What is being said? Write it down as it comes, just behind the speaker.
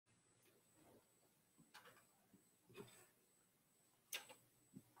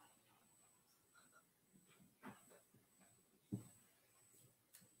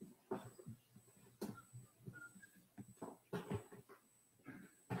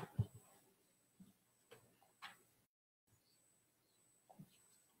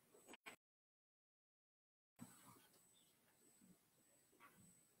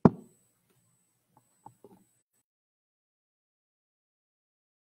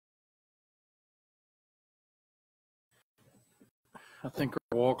I think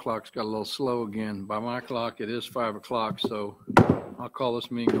our wall clock's got a little slow again. By my clock, it is 5 o'clock, so I'll call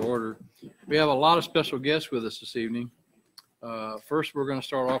this meeting to order. We have a lot of special guests with us this evening. First, we're going to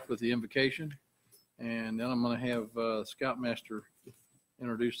start off with the invocation, and then I'm going to have Scoutmaster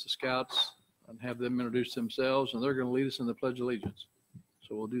introduce the Scouts and have them introduce themselves, and they're going to lead us in the Pledge of Allegiance.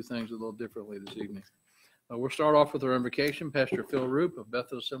 So we'll do things a little differently this evening. We'll start off with our invocation. Pastor Phil Roop of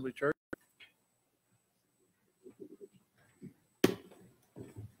Bethel Assembly Church.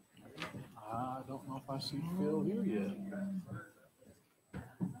 I don't know if I see Phil here yet.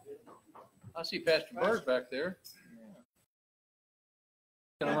 I see Pastor Bird back there.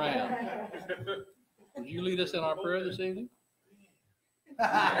 Around. Would you lead us in our prayer this evening?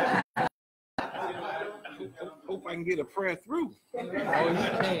 Hope I can get a prayer through. Oh, you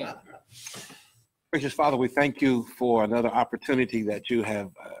can. Gracious Father, we thank you for another opportunity that you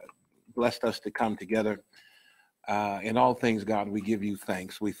have blessed us to come together. In all things, God, we give you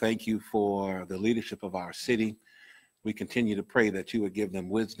thanks. We thank you for the leadership of our city. We continue to pray that you would give them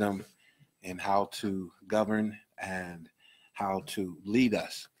wisdom in how to govern and how to lead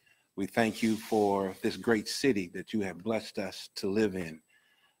us. We thank you for this great city that you have blessed us to live in.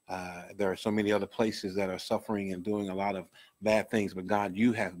 There are so many other places that are suffering and doing a lot of bad things, but God,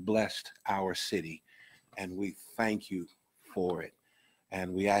 you have blessed our city, and we thank you for it.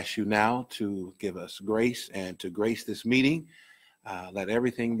 And we ask you now to give us grace and to grace this meeting. Let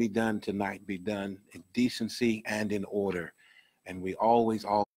everything be done tonight be done in decency and in order. And we always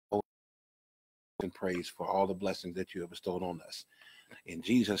and praise for all the blessings that you have bestowed on us. In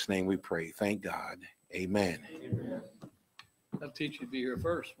Jesus' name we pray. Thank God. Amen. Amen. I'll teach you to be here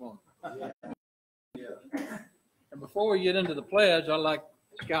first. One. Yeah. And before we get into the pledge, I'd like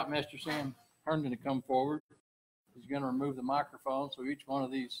Scoutmaster Sam Herndon to come forward. He's going to remove the microphone so each one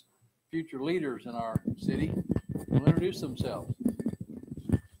of these future leaders in our city will introduce themselves.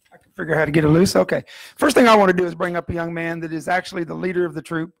 I can figure out how to get it loose. Okay. First thing I want to do is bring up a young man that is actually the leader of the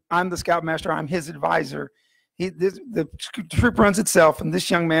troop. I'm the Scoutmaster. I'm his advisor. The troop runs itself, and this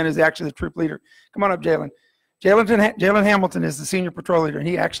young man is actually the troop leader. Come on up, Jalen. Jalen Hamilton is the senior patrol leader, and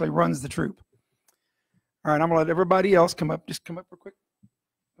he actually runs the troop. All right, I'm going to let everybody else come up. Just come up real quick.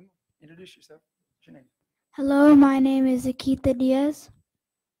 Come on. Introduce yourself. What's your name? Hello, my name is Akita Diaz.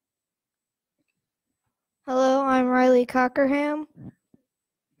 Hello, I'm Riley Cockerham.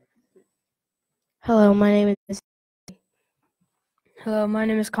 Hello, my name is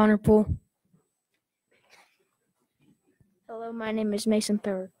Connor Poole. Hello, my name is Mason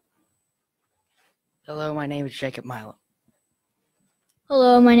Thurr. Hello, my name is Jacob Milo.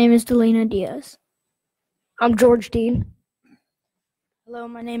 Hello, my name is Delina Diaz. I'm George Dean. Hello,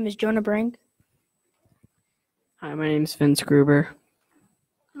 my name is Jonah Brink. Hi, my name is Vince Gruber.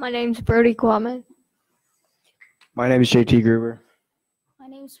 My name is Brody Kwame. My name is JT Gruber. My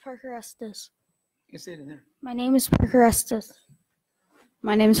name is Parker Estes. You can say it in there. My name is Parker Estes.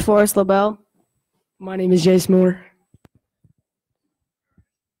 My name is Forrest LaBelle. My name is Jace Moore.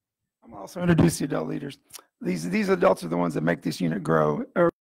 I'm also introduce the adult leaders. These adults are the ones that make this unit grow.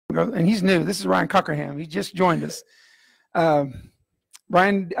 And he's new. This is Ryan Cockerham. He just joined us.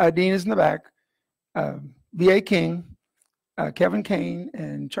 Brian Dean is in the back. B.A. King, Kevin Kane,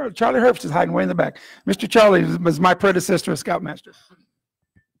 and Charlie Herbst is hiding way in the back. Mr. Charlie was my predecessor as Scoutmaster.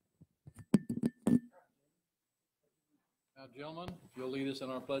 Now, gentlemen, you'll lead us in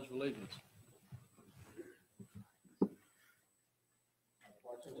our Pledge of Allegiance.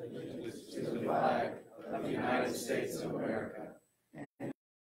 To the flag of the United States of America, and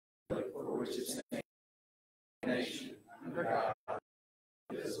for which it stands, nation under God,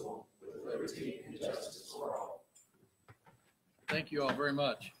 indivisible, with liberty and justice for all. Thank you all very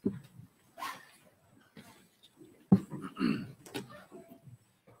much.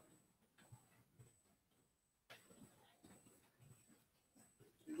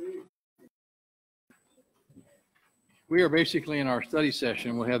 We are basically in our study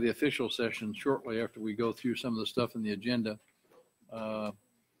session. We'll have the official session shortly after we go through some of the stuff in the agenda.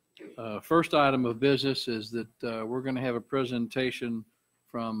 First item of business is that we're going to have a presentation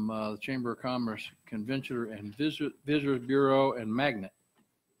from the Chamber of Commerce Convention and Visitors Bureau and Magnet.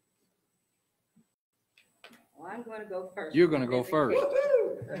 Well, I'm going to go first. You're going to go first.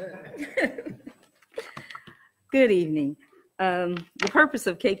 Good evening. The purpose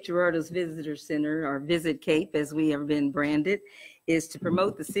of Cape Girardeau's Visitor Center, or Visit Cape as we have been branded, is to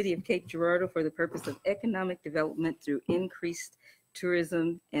promote the city of Cape Girardeau for the purpose of economic development through increased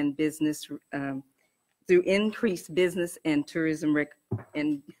tourism and business, increased business and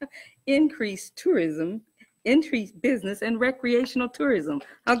recreational tourism.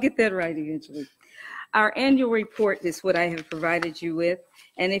 I'll get that right eventually. Our annual report is what I have provided you with.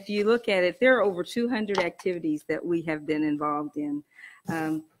 And if you look at it, there are over 200 activities that we have been involved in.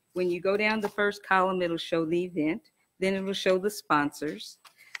 When you go down the first column, it'll show the event. Then it will show the sponsors.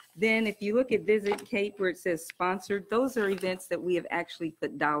 Then if you look at Visit Cape where it says sponsored, those are events that we have actually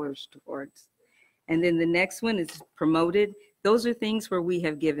put dollars towards. And then the next one is promoted. Those are things where we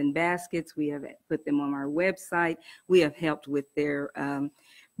have given baskets. We have put them on our website. We have helped with their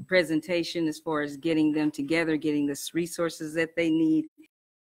presentation as far as getting them together, getting the resources that they need,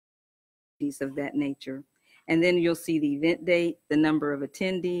 things of that nature. And then you'll see the event date, the number of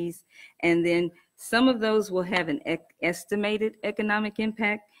attendees, and then some of those will have an estimated economic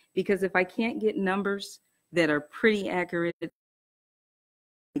impact, because if I can't get numbers that are pretty accurate,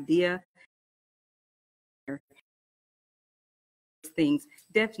 idea, things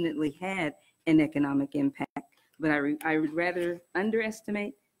definitely had an economic impact, but I would rather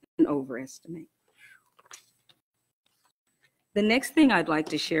underestimate than overestimate. The next thing I'd like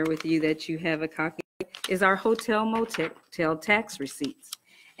to share with you that you have a copy is our hotel motel tax receipts.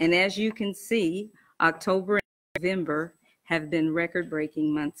 And as you can see, October and November have been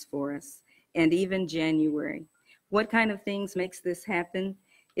record-breaking months for us, and even January. What kind of things makes this happen?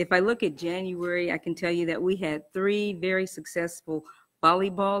 If I look at January, I can tell you that we had 3 very successful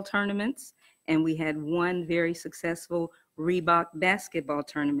volleyball tournaments, and we had 1 very successful Reebok basketball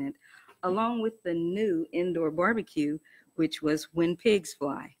tournament, along with the new indoor barbecue, which was When Pigs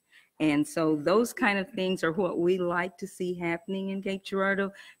Fly. And so those kind of things are what we like to see happening in Cape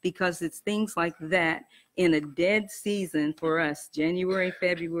Girardeau, because it's things like that in a dead season for us. January,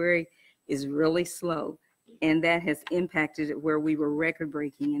 February is really slow, and that has impacted it where we were record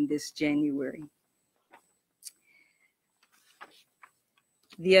breaking in this January.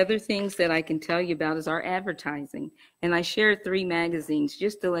 The other things that I can tell you about is our advertising. And I shared 3 magazines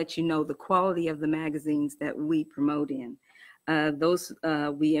just to let you know the quality of the magazines that we promote in.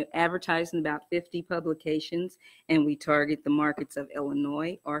 We advertise in about 50 publications, and we target the markets of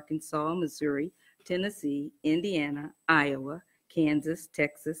Illinois, Arkansas, Missouri, Tennessee, Indiana, Iowa, Kansas,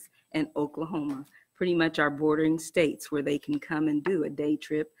 Texas, and Oklahoma. Pretty much our bordering states where they can come and do a day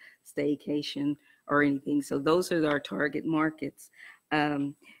trip, staycation, or anything. So those are our target markets.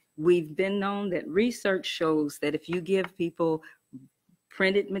 We've been known that research shows that if you give people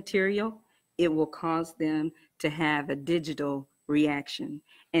printed material, it will cause them to have a digital reaction.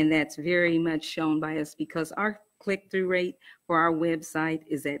 And that's very much shown by us, because our click-through rate for our website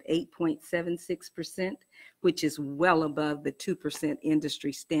is at 8.76%, which is well above the 2%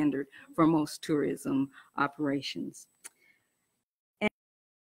 industry standard for most tourism operations. And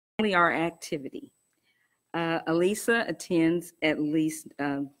finally, our activity. Elisa attends at least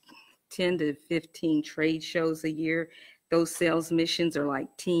 10 to 15 trade shows a year. Those sales missions are like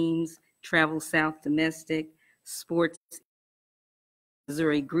Teams, Travel South Domestic, Sports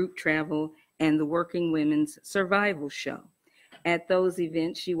Missouri Group Travel, and the Working Women's Survival Show. At those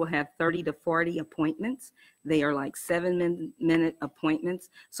events, she will have 30 to 40 appointments. They are like 7-minute appointments.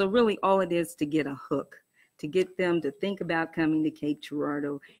 So really all it is to get a hook, to get them to think about coming to Cape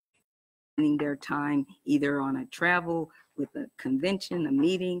Girardeau, spending their time either on a travel with a convention, a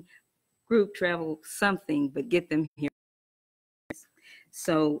meeting, group travel, something, but get them here.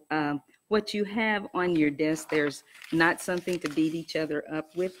 So what you have on your desk, there's not something to beat each other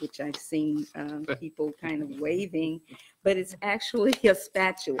up with, which I've seen people kind of waving, but it's actually a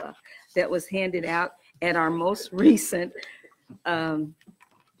spatula that was handed out at our most recent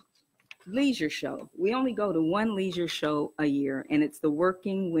leisure show. We only go to 1 leisure show a year, and it's the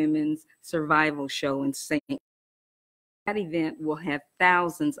Working Women's Survival Show in St. That event will have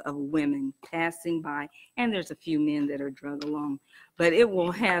thousands of women passing by, and there's a few men that are drug along, but it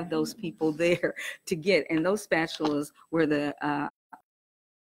will have those people there to get. And those spatulas were the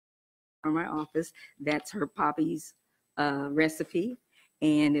from my office. That's her Poppy's recipe,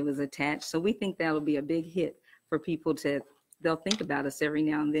 and it was attached. So we think that'll be a big hit for people to. They'll think about us every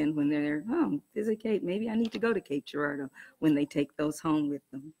now and then when they're, oh, Visit Cape, maybe I need to go to Cape Girardeau, when they take those home with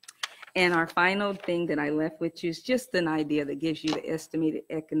them. And our final thing that I left with you is just an idea that gives you the estimated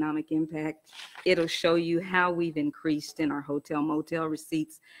economic impact. It'll show you how we've increased in our hotel motel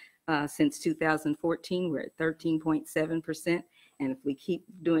receipts since 2014. We're at 13.7%. And if we keep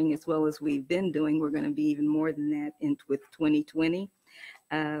doing as well as we've been doing, we're going to be even more than that with 2020.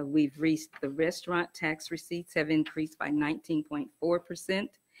 We've reached the restaurant tax receipts have increased by 19.4%.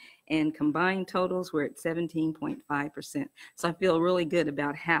 And combined totals, we're at 17.5%. So I feel really good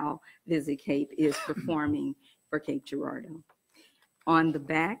about how Visit Cape is performing for Cape Girardeau. On the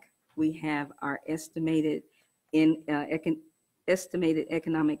back, we have our estimated estimated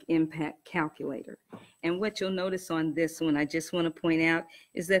economic impact calculator. And what you'll notice on this one, I just want to point out,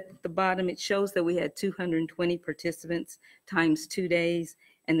 is that at the bottom it shows that we had 220 participants times 2 days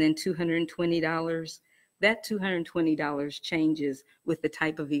and then $220. That $220 changes with the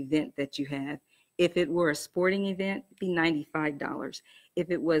type of event that you have. If it were a sporting event, it'd be $95. If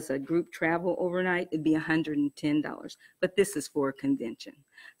it was a group travel overnight, it'd be $110. But this is for a convention.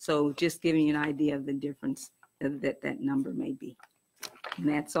 So just giving you an idea of the difference that number may be. And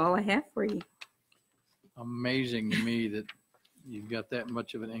that's all I have for you. Amazing to me that you've got that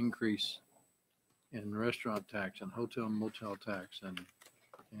much of an increase in restaurant tax and hotel and motel tax, and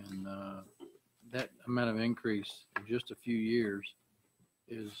that amount of increase in just a few years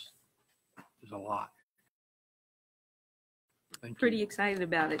is a lot. Thank Pretty you. excited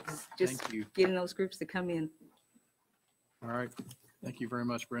about it. Just Thank you. getting those groups to come in. All right. Thank you very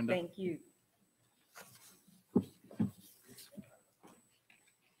much, Brenda. Thank you.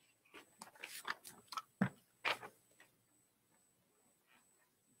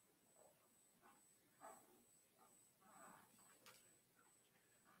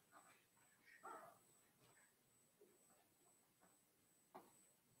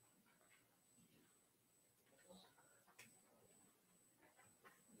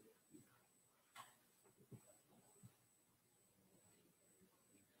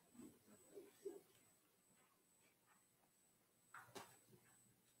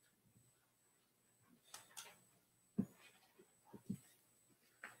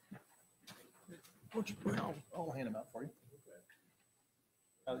 I'll hand them out for you.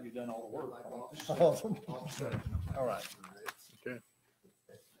 Now that you've done all the work. All right. Okay.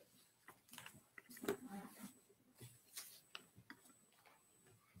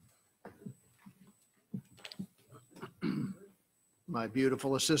 My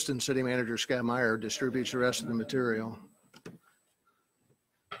beautiful assistant city manager, Scott Meyer, distributes the rest of the material.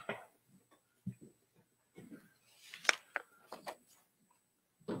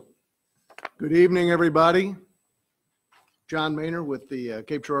 Good evening, everybody. John Maynard with the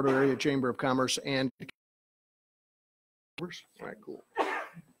Cape Girardeau Area Chamber of Commerce and all right, cool.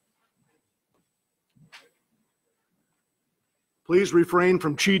 Please refrain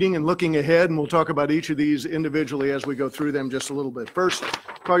from cheating and looking ahead, and we'll talk about each of these individually as we go through them just a little bit. First,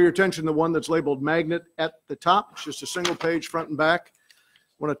 call your attention to the one that's labeled magnet at the top. It's just a single page front and back.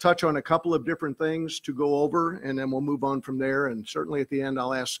 I want to touch on a couple of different things to go over, and then we'll move on from there. And certainly at the end,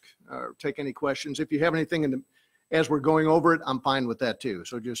 I'll ask, take any questions. If you have anything as we're going over it, I'm fine with that too.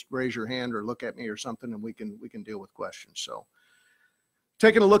 So just raise your hand or look at me or something, and we can deal with questions. So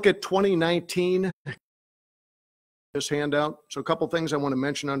taking a look at 2019, this handout. So a couple things I want to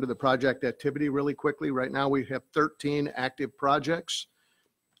mention under the project activity really quickly. Right now we have 13 active projects.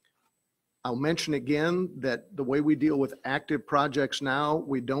 I'll mention again that the way we deal with active projects now,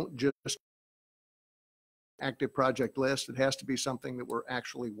 we don't just active project list. It has to be something that we're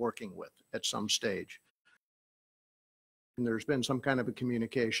actually working with at some stage. And there's been some kind of a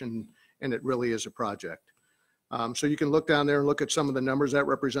communication, and it really is a project. So you can look down there and look at some of the numbers. That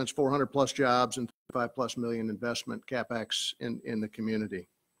represents 400 plus jobs and 5+ million investment CapEx in the community.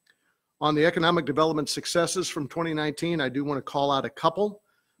 On the economic development successes from 2019, I do want to call out a couple.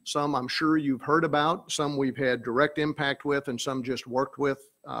 Some I'm sure you've heard about, some we've had direct impact with, and some just worked with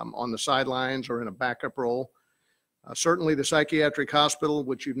on the sidelines or in a backup role. Certainly the psychiatric hospital,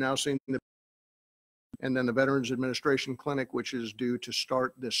 which you've now seen, and then the Veterans Administration Clinic, which is due to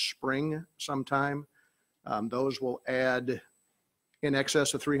start this spring sometime. Those will add in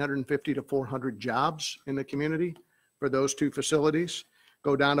excess of 350 to 400 jobs in the community for those two facilities.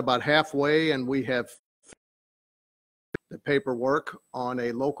 Go down about halfway, and we have the paperwork on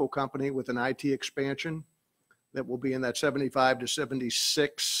a local company with an IT expansion that will be in that 75 to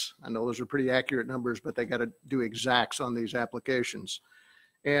 76. I know those are pretty accurate numbers, but they got to do exacts on these applications.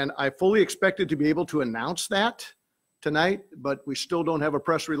 And I fully expected to be able to announce that tonight, but we still don't have a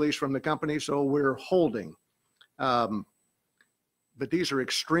press release from the company, so we're holding. But these are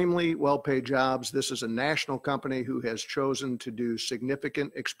extremely well-paid jobs. This is a national company who has chosen to do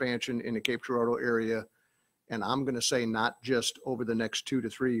significant expansion in the Cape Girardeau area. And I'm going to say not just over the next 2 to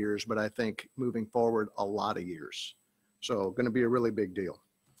 3 years, but I think moving forward a lot of years. So going to be a really big deal.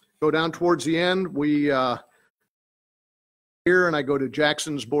 Go down towards the end, we here, and I go to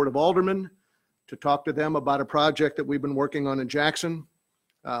Jackson's Board of Aldermen to talk to them about a project that we've been working on in Jackson,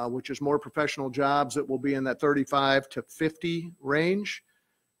 which is more professional jobs that will be in that 35 to 50 range.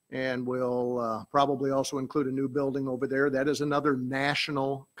 And we'll probably also include a new building over there. That is another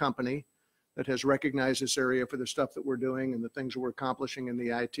national company that has recognized this area for the stuff that we're doing and the things that we're accomplishing in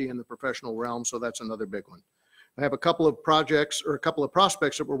the IT and the professional realm. So that's another big one. I have a couple of projects or a couple of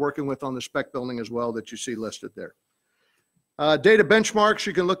prospects that we're working with on the spec building as well that you see listed there. Data benchmarks,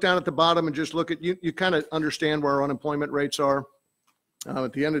 you can look down at the bottom and just look at, you kind of understand where our unemployment rates are.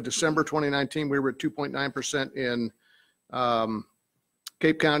 At the end of December 2019, we were at 2.9% in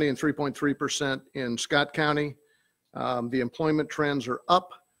Cape County and 3.3% in Scott County. The employment trends are up.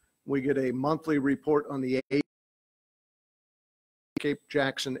 We get a monthly report on the Cape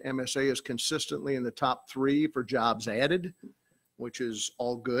Jackson MSA is consistently in the top 3 for jobs added, which is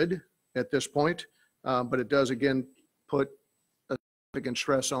all good at this point. But it does again put a significant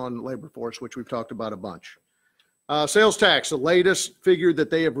stress on labor force, which we've talked about a bunch. Sales tax, the latest figure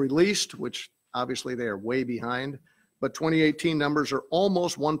that they have released, which obviously they are way behind, but 2018 numbers are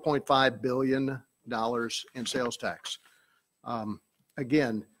almost $1.5 billion in sales tax.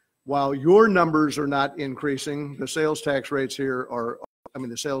 Again, while your numbers are not increasing, the sales tax rates here are,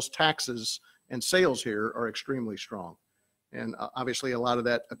 the sales taxes and sales here are extremely strong. And obviously a lot of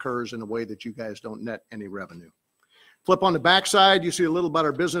that occurs in a way that you guys don't net any revenue. Flip on the backside, you see a little about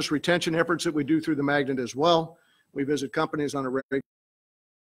our business retention efforts that we do through the magnet as well. We visit companies on a regular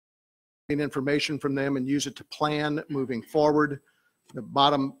basis, information from them and use it to plan moving forward. The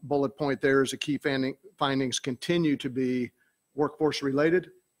bottom bullet point there is the key findings continue to be workforce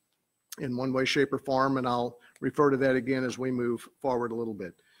related in one way, shape, or form, and I'll refer to that again as we move forward a little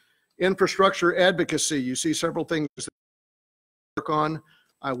bit. Infrastructure advocacy, you see several things to work on.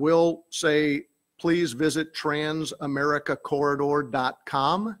 I will say, please visit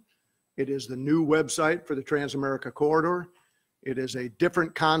transamericacorridor.com. It is the new website for the Transamerica Corridor. It is a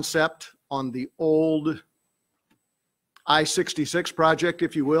different concept on the old I-66 project,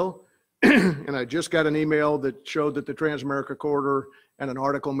 if you will. And I just got an email that showed that the Transamerica Corridor and an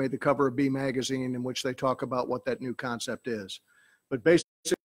article made the cover of B Magazine in which they talk about what that new concept is. But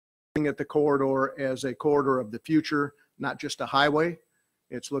basically looking at the corridor as a corridor of the future, not just a highway.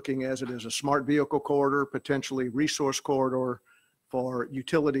 It's looking as it is a smart vehicle corridor, potentially resource corridor for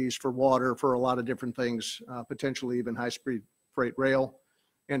utilities, for water, for a lot of different things, potentially even high-speed freight rail.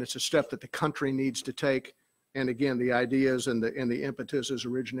 And it's a step that the country needs to take. And again, the ideas and the impetus is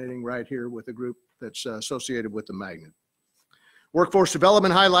originating right here with a group that's associated with the magnet. Workforce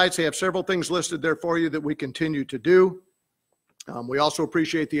development highlights, they have several things listed there for you that we continue to do. We also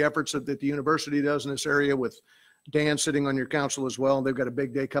appreciate the efforts that the university does in this area with Dan sitting on your council as well. They've got a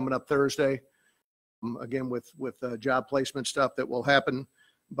big day coming up Thursday, again, with job placement stuff that will happen.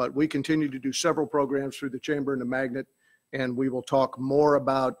 But we continue to do several programs through the Chamber and the Magnet, and we will talk more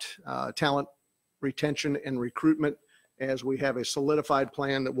about talent retention and recruitment as we have a solidified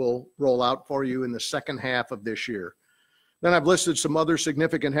plan that we'll roll out for you in the second half of this year. Then I've listed some other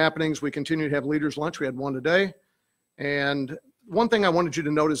significant happenings. We continue to have leaders lunch. We had one today. And one thing I wanted you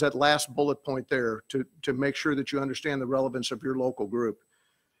to note is that last bullet point there to make sure that you understand the relevance of your local group.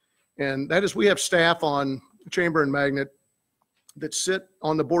 And that is we have staff on Chamber and Magnet that sit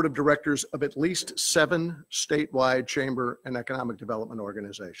on the board of directors of at least 7 statewide chamber and economic development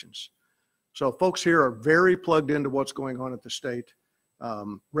organizations. So folks here are very plugged into what's going on at the state,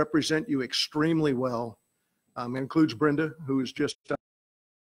 represent you extremely well. Includes Brenda, who is just,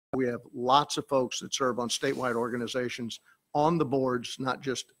 we have lots of folks that serve on statewide organizations on the boards, not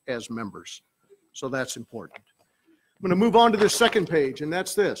just as members. So that's important. I'm going to move on to this second page, and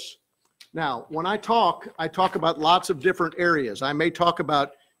that's this. Now, when I talk about lots of different areas. I may talk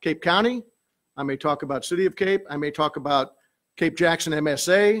about Cape County. I may talk about City of Cape. I may talk about Cape Jackson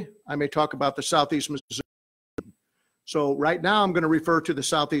MSA. I may talk about the Southeast Missouri. So right now I'm going to refer to the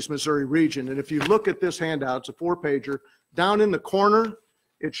Southeast Missouri region. And if you look at this handout, it's a 4-pager. Down in the corner,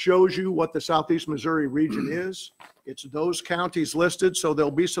 it shows you what the Southeast Missouri region is. It's those counties listed. So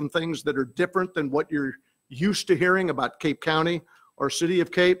there'll be some things that are different than what you're used to hearing about Cape County or City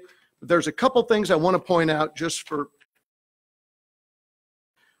of Cape. But there's a couple things I want to point out just for.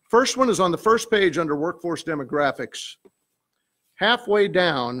 First one is on the first page under workforce demographics. Halfway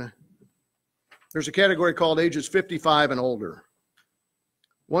down, there's a category called ages 55 and older.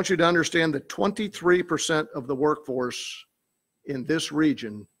 I want you to understand that 23% of the workforce in this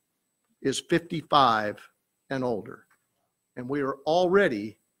region is 55 and older. And we are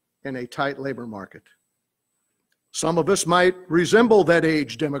already in a tight labor market. Some of us might resemble that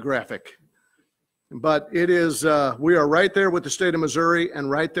age demographic, but it is, we are right there with the state of Missouri and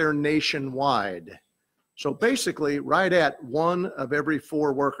right there nationwide. So basically, right at 1 of every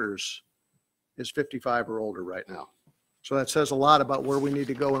 4 workers is 55 or older right now. So that says a lot about where we need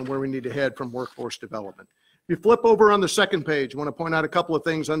to go and where we need to head from workforce development. If you flip over on the second page, I want to point out a couple of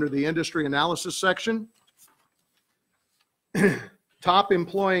things under the industry analysis section. Top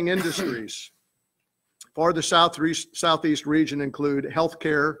employing industries. for the Southeast region include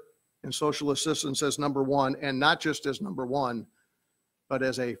healthcare and social assistance as number one, and not just as number one, but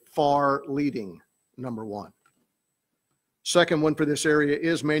as a far leading number one. Second one for this area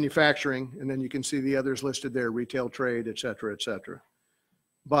is manufacturing, and then you can see the others listed there, retail, trade, et cetera, et cetera.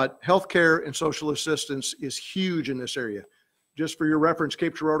 But healthcare and social assistance is huge in this area. Just for your reference,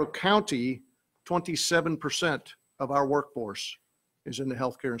 Cape Girardeau County, 27% of our workforce is in the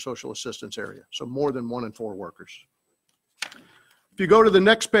healthcare and social assistance area. So more than 1 in 4 workers. If you go to the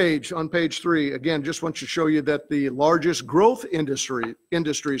next page, on page 3, again, just want to show you that the largest growth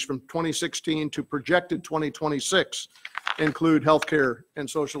industries from 2016 to projected 2026 include healthcare and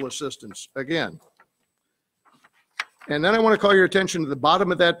social assistance again. And then I want to call your attention to the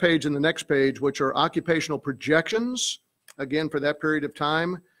bottom of that page and the next page, which are occupational projections. Again, for that period of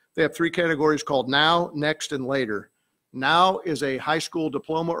time, they have 3 categories called now, next, and later. Now is a high school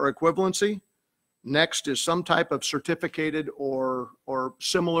diploma or equivalency. Next is some type of certificated or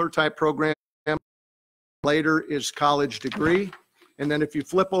similar type program. Later is college degree. And then if you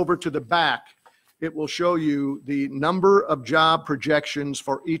flip over to the back, it will show you the number of job projections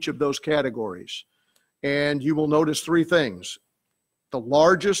for each of those categories. And you will notice 3 things. The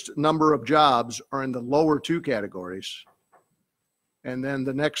largest number of jobs are in the lower 2 categories. And then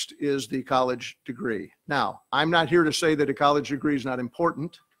the next is the college degree. Now, I'm not here to say that a college degree is not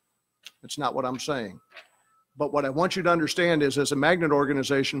important. That's not what I'm saying. But what I want you to understand is, as a magnet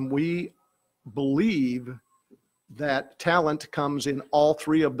organization, we believe that talent comes in all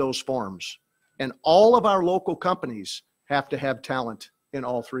 3 of those forms. And all of our local companies have to have talent in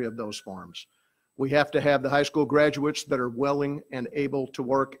all 3 of those forms. We have to have the high school graduates that are willing and able to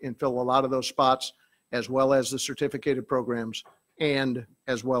work and fill a lot of those spots, as well as the certificated programs, and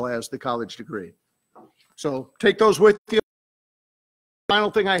as well as the college degree. So take those with you. Final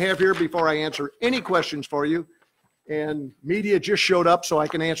thing I have here before I answer any questions for you, and media just showed up so I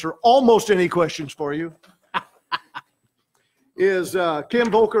can answer almost any questions for you, is Kim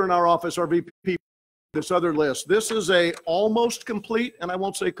Volker in our office, our VP, this other list. This is a almost complete, and I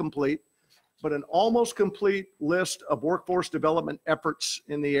won't say complete, but an almost complete list of workforce development efforts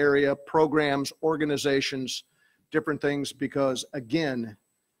in the area, programs, organizations, different things, because again,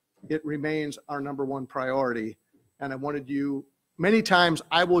 it remains our number 1 priority. And I wanted you, many times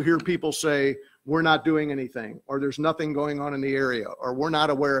I will hear people say, we're not doing anything, or there's nothing going on in the area, or we're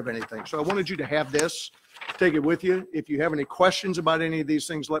not aware of anything. So I wanted you to have this, take it with you. If you have any questions about any of these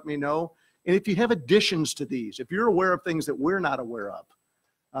things, let me know. And if you have additions to these, if you're aware of things that we're not aware of,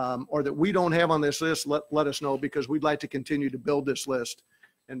 or that we don't have on this list, let us know, because we'd like to continue to build this list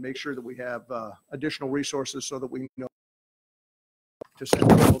and make sure that we have additional resources so that we know to send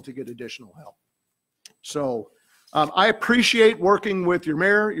people to get additional help. So I appreciate working with your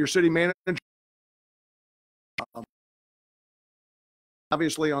mayor, your city manager,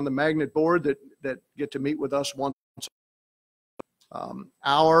 obviously on the magnet board that get to meet with us once.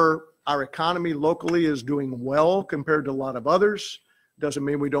 Our economy locally is doing well compared to a lot of others. Doesn't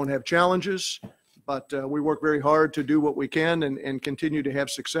mean we don't have challenges, but we work very hard to do what we can and continue to have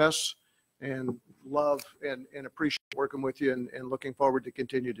success, and love and appreciate working with you, and looking forward to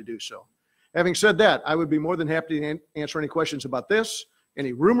continue to do so. Having said that, I would be more than happy to answer any questions about this,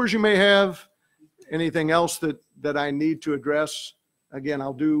 any rumors you may have, anything else that I need to address. Again,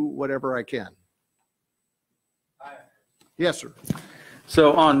 I'll do whatever I can. Yes, sir.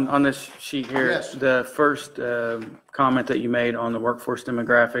 So on this sheet here, Yes. the first comment that you made on the workforce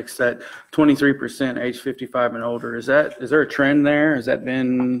demographics, that 23% age 55 and older, is there a trend there? Has that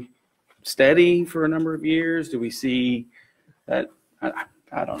been steady for a number of years? Do we see that?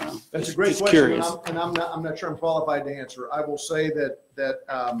 I don't know. That's a great Just question, curious. and I'm not sure I'm qualified to answer. I will say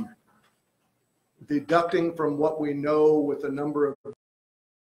that deducting from what we know with the number of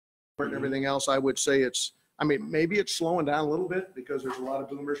and everything else, I would say maybe it's slowing down a little bit because there's a lot of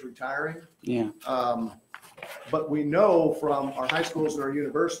boomers retiring. Yeah. But we know from our high schools and our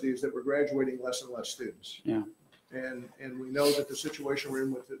universities that we're graduating less and less students. Yeah. And we know that the situation we're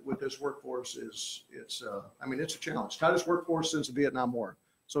in with this workforce it's a challenge. Tightest workforce since the Vietnam War.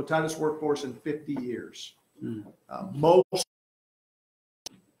 So tightest workforce in 50 years. Most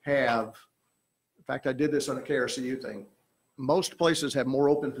have, in fact, I did this on a KRCU thing. Most places have more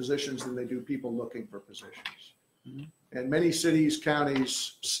open positions than they do people looking for positions. And many cities,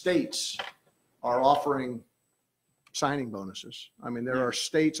 counties, states are offering signing bonuses. I mean, there are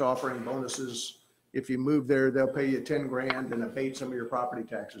states offering bonuses. If you move there, they'll pay you 10 grand and abate some of your property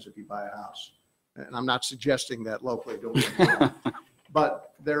taxes if you buy a house. And I'm not suggesting that locally, don't get me wrong.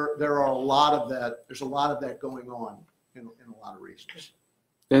 But there are a lot of that. There's a lot of that going on in a lot of regions.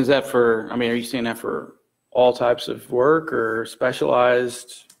 Is that are you seeing that for all types of work or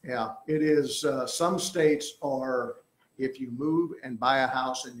specialized? Yeah, it is. Some states are, if you move and buy a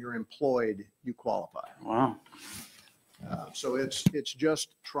house and you're employed, you qualify. Wow. So it's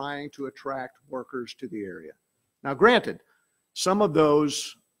just trying to attract workers to the area. Now, granted, some of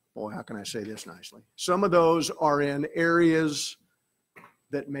those, boy, how can I say this nicely? Some of those are in areas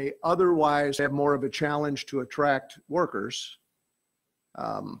that may otherwise have more of a challenge to attract workers.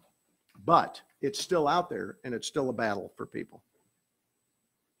 But it's still out there and it's still a battle for people.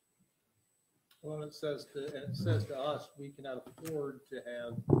 Well, it says to us, we cannot afford to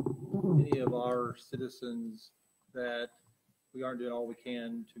have any of our citizens that we aren't doing all we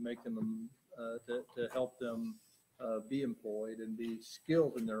can to make them, to help them be employed and be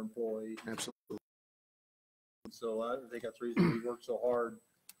skilled in their employee. Absolutely. So I think that's the reason we work so hard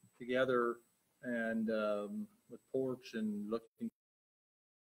together and with Porch and looking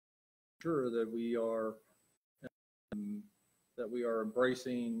sure that we are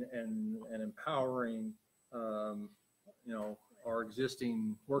embracing and empowering our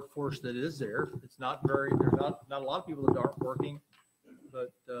existing workforce that is there. It's not there's not a lot of people that aren't working,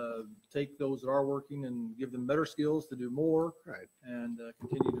 but take those that are working and give them better skills to do more, right, and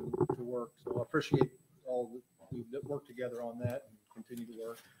continue to work. So I appreciate all that work together on that and continue to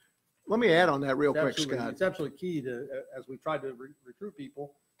work. Let me add on that real quick, Absolutely. Scott. It's absolutely key to, as we try to recruit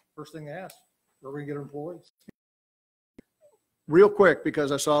people, first thing they ask, where are we going to get employees? Real quick,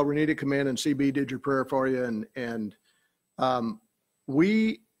 because I saw Renita come in and CB did your prayer for you. And one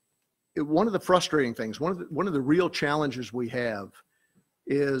of the frustrating things, one of the real challenges we have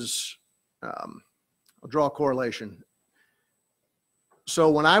is, I'll draw a correlation.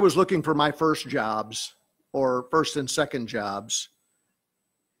 So when I was looking for my first jobs or first and second jobs,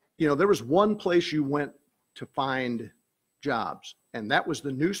 there was one place you went to find jobs, and that was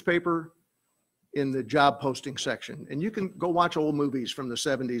the newspaper in the job posting section. And you can go watch old movies from the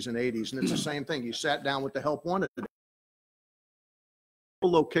 70s and 80s, and it's the same thing. You sat down with the help wanted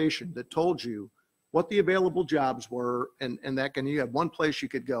location that told you what the available jobs were, and you had one place you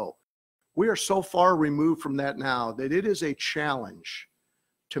could go. We are so far removed from that now that it is a challenge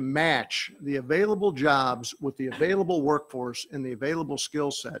to match the available jobs with the available workforce and the available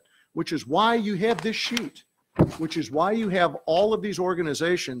skill set, which is why you have this sheet, which is why you have all of these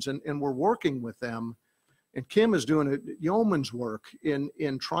organizations, and we're working with them. And Kim is doing a yeoman's work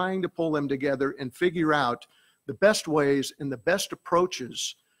in trying to pull them together and figure out the best ways and the best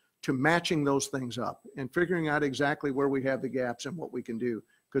approaches to matching those things up and figuring out exactly where we have the gaps and what we can do,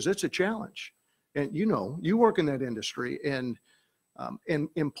 because it's a challenge. And you work in that industry, and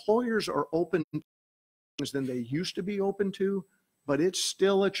employers are open to things than they used to be open to, but it's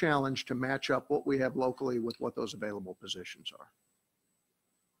still a challenge to match up what we have locally with what those available positions are.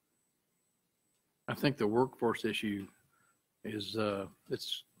 I think the workforce issue is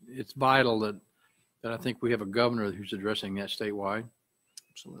it's vital that I think we have a governor who's addressing that statewide.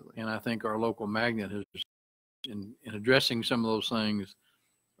 Absolutely. And I think our local magnet has, in addressing some of those things,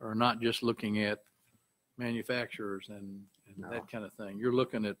 are not just looking at manufacturers and that kind of thing. You're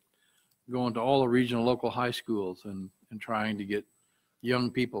looking at going to all the regional local high schools and trying to get young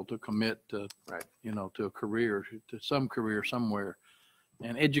people to commit to, to a career, to some career somewhere.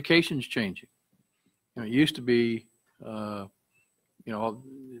 And education's changing. It used to be,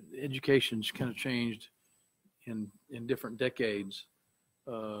 education's kind of changed in different decades.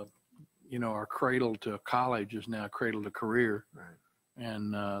 Our cradle to college is now cradle to career. Right.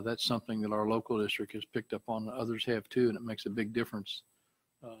 And that's something that our local district has picked up on. Others have too, and it makes a big difference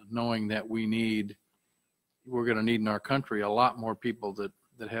knowing that we're going to need in our country a lot more people that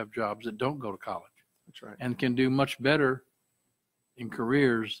have jobs that don't go to college. That's right. And can do much better in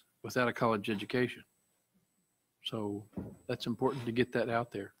careers without a college education. So that's important to get that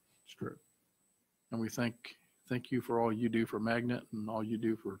out there. It's true. And we thank you for all you do for Magnet and all you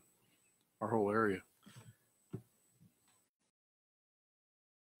do for our whole area.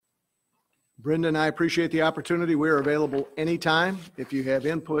 Brenda and I appreciate the opportunity. We're available anytime. If you have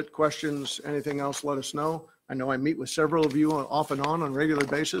input, questions, anything else, let us know. I know I meet with several of you off and on a regular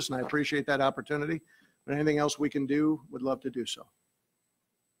basis, and I appreciate that opportunity. But anything else we can do, would love to do so.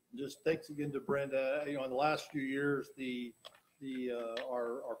 Just thanks again to Brenda. In the last few years,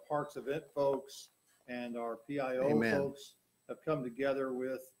 our parks event folks and our PIO Amen. folks have come together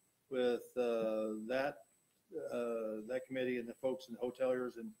with that committee and the folks in the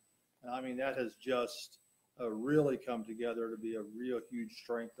hoteliers, and I mean that has just really come together to be a real huge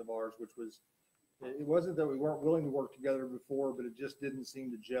strength of ours. It wasn't that we weren't willing to work together before, but it just didn't seem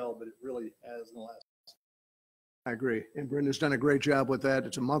to gel. But it really has in the last I agree. And Brenda's done a great job with that.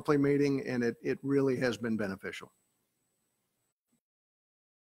 It's a monthly meeting and it really has been beneficial.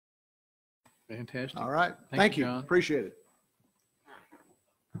 Fantastic. All right. Thank you. John. Appreciate it.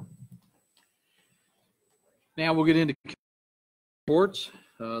 Now we'll get into reports.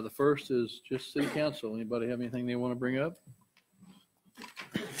 The first is just city council. Anybody have anything they want to bring up?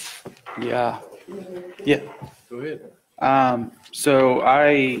 Yeah. Go ahead. So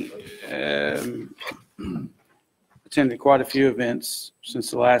I attended quite a few events since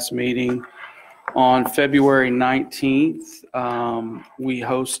the last meeting. On February 19th, we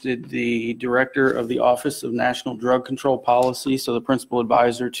hosted the director of the Office of National Drug Control Policy, so the principal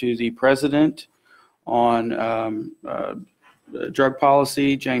advisor to the president on drug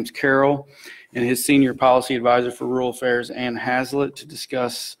policy, James Carroll, and his senior policy advisor for rural affairs, Ann Hazlitt, to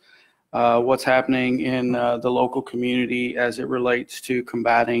discuss what's happening in the local community as it relates to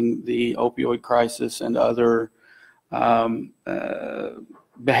combating the opioid crisis and other behavioral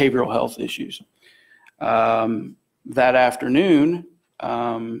health issues. That afternoon,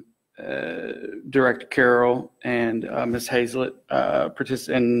 Director Carroll and Ms. Hazlitt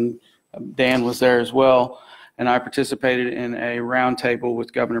and Dan was there as well, and I participated in a roundtable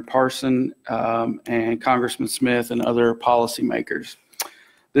with Governor Parson and Congressman Smith and other policymakers.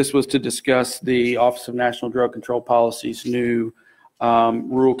 This was to discuss the Office of National Drug Control Policy's new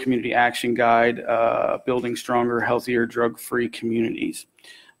Rural Community Action Guide, Building Stronger, Healthier, Drug-Free Communities.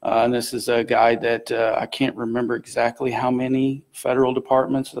 And this is a guide that I can't remember exactly how many federal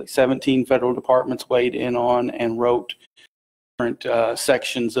departments, like 17 federal departments weighed in on and wrote different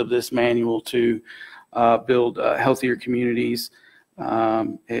sections of this manual to build healthier communities.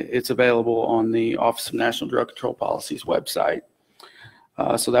 It's available on the Office of National Drug Control Policy's website.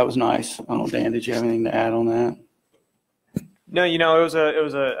 So that was nice. I don't know, Dan, did you have anything to add on that? No, it was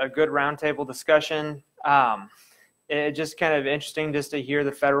a good roundtable discussion. It's just kind of interesting just to hear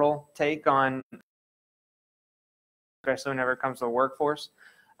the federal take on, especially whenever it comes to the workforce.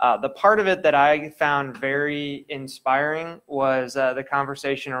 The part of it that I found very inspiring was the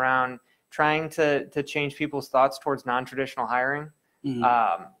conversation around trying to change people's thoughts towards non-traditional hiring,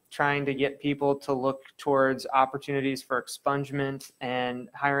 trying to get people to look towards opportunities for expungement and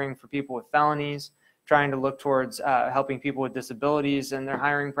hiring for people with felonies, trying to look towards helping people with disabilities and their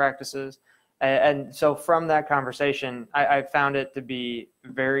hiring practices. And so from that conversation, I found it to be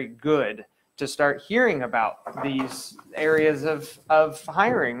very good to start hearing about these areas of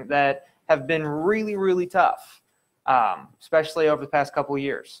hiring that have been really, really tough, especially over the past couple of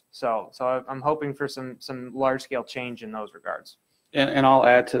years. So I'm hoping for some large scale change in those regards. And I'll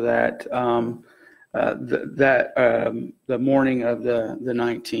add to that, the morning of the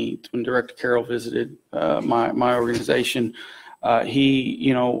 19th, when Director Carroll visited my organization,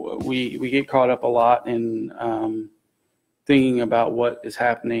 we get caught up a lot in thinking about what is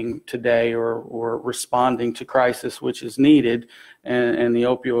happening today or responding to crisis, which is needed, and the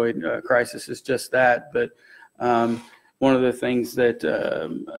opioid crisis is just that. But one of the things that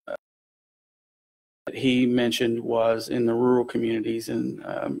he mentioned was in the rural communities and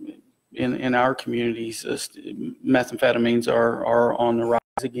in our communities, methamphetamines are on the rise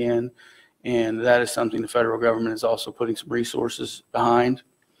again. And that is something the federal government is also putting some resources behind.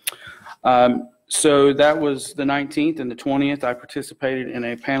 So that was the 19th and the 20th. I participated in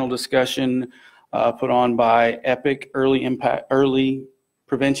a panel discussion put on by EPIC, Early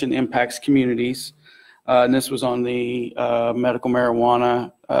Prevention Impacts Communities. And this was on the medical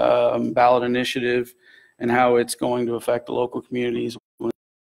marijuana ballot initiative and how it's going to affect the local communities.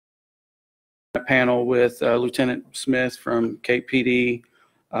 A panel with Lieutenant Smith from Cape PD,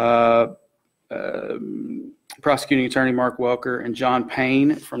 Prosecuting Attorney Mark Welker, and John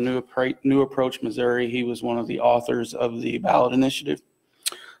Payne from New Approach, Missouri. He was one of the authors of the ballot initiative.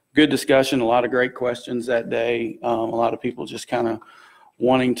 Good discussion, a lot of great questions that day. A lot of people just kind of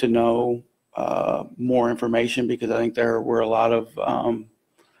wanting to know more information, because I think there were a lot of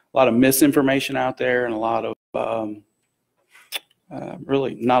misinformation out there and a lot of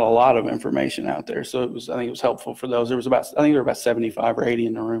really not a lot of information out there. So I think it was helpful for those. I think there were about 75 or 80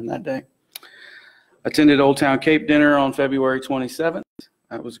 in the room that day. Attended Old Town Cape dinner on February 27th.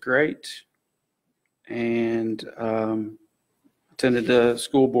 That was great. And attended the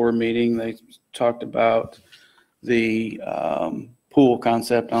school board meeting. They talked about the pool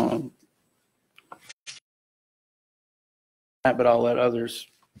concept. I don't know that, but I'll let others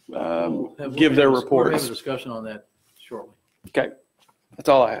give their reports. We'll have a discussion on that shortly. Okay, that's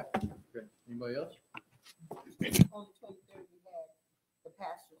all I have. Okay. Anybody else? On the 23rd, we had the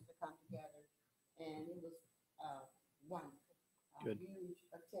pastors to come together, and it was wonderful. Good. Huge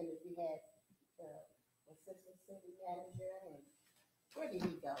attendance. We had the assistant city manager, and where did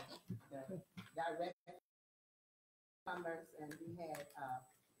he go? The director of commerce, and we had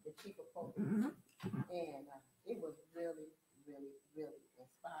the chief of police, and it was really, really, really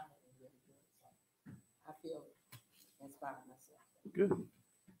inspiring and really good. So I feel inspired myself. Good.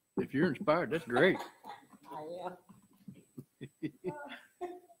 If you're inspired, that's great. I am.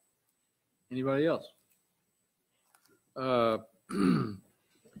 Anybody else?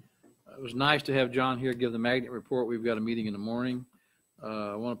 It was nice to have John here give the magnet report. We've got a meeting in the morning.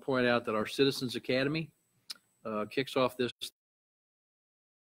 I want to point out that our Citizens Academy kicks off this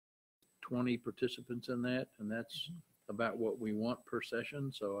 20 participants in that, and that's about what we want per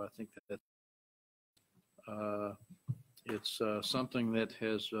session. So I think that it's something that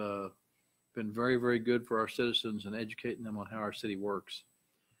has been very, very good for our citizens and educating them on how our city works.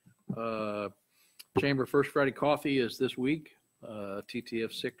 Chamber First Friday Coffee is this week.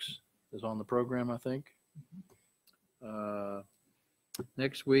 TTF 6 is on the program, I think.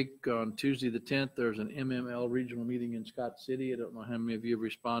 Next week on Tuesday the 10th, there's an MML regional meeting in Scott City. I don't know how many of you have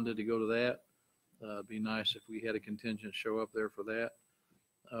responded to go to that. It'd be nice if we had a contingent show up there for that.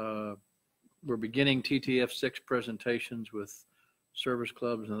 We're beginning TTF 6 presentations with service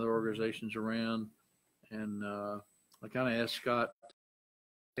clubs and other organizations around. And I kind of asked Scott,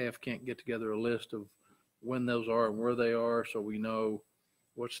 staff can't get together a list of when those are and where they are, so we know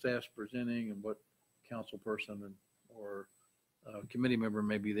what staff's presenting and what council person or committee member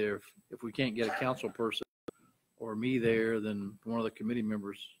may be there. If we can't get a council person or me there, then one of the committee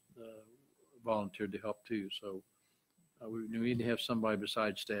members volunteered to help too. So we need to have somebody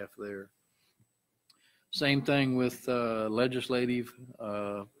besides staff there. Same thing with legislative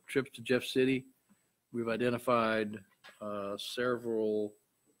trips to Jeff City. We've identified several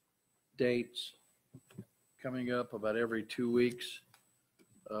dates coming up about every 2 weeks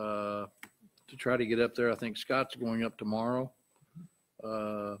to try to get up there. I think Scott's going up tomorrow.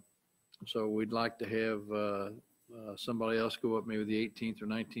 So we'd like to have somebody else go up maybe the 18th or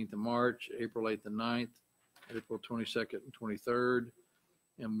 19th of March, April 8th and 9th, April 22nd and 23rd.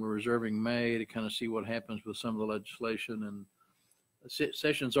 And we're reserving May to kind of see what happens with some of the legislation. And the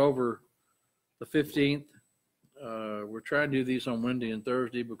session's over the 15th. We're trying to do these on Wednesday and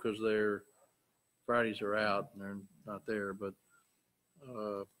Thursday because their Fridays are out and they're not there. But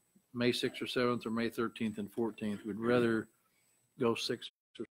May 6th or 7th or May 13th and 14th, we'd rather go 6th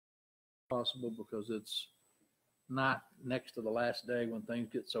or possible because it's not next to the last day when things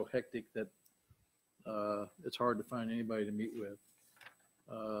get so hectic that it's hard to find anybody to meet with.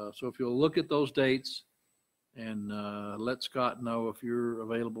 So if you'll look at those dates and let Scott know if you're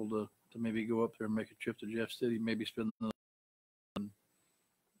available to maybe go up there and make a trip to Jeff City, maybe spend the night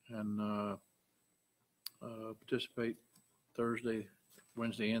and participate Thursday,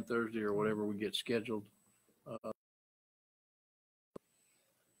 Wednesday and Thursday or whatever we get scheduled.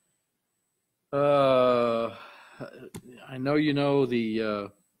 I know you know the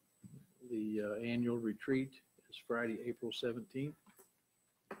annual retreat is Friday, April 17th.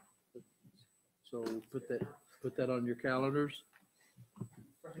 So put that on your calendars.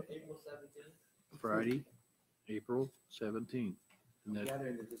 Friday, April 17th. Friday, April 17th. And that,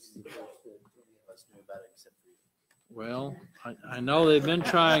 Gathering that this is the first that any of us knew about it except for you. well, I know they've been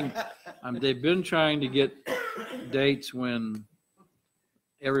trying. They've been trying to get dates when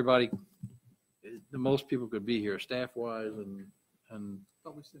everybody, the most people could be here, staff-wise, and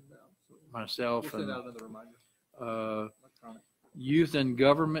Thought we sent it out. So myself. we'll And send out another reminder. Electronic. Youth and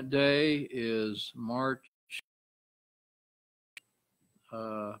Government Day is March.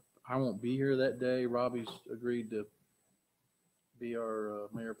 I won't be here that day. Robbie's agreed to be our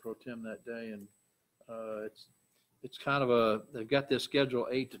mayor pro tem that day, and it's kind of they've got this schedule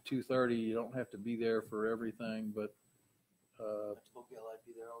 8 to 2:30. You don't have to be there for everything, but I told Gail I'd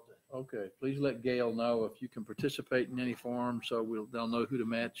be there all day. okay. Please let Gail know if you can participate in any form, so they'll know who to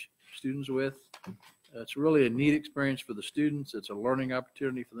match students with. It's really a neat experience for the students. It's a learning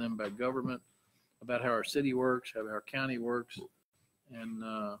opportunity for them about government, about how our city works, how our county works, and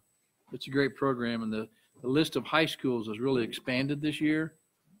it's a great program. And the list of high schools has really expanded this year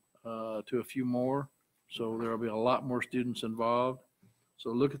to a few more, so there will be a lot more students involved. So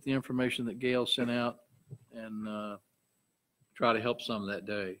look at the information that Gail sent out and try to help some that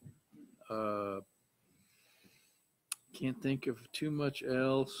day. Can't think of too much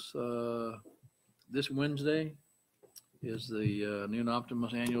else. This Wednesday is the Noon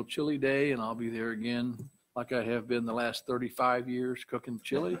Optimus Annual Chili Day, and I'll be there again like I have been the last 35 years cooking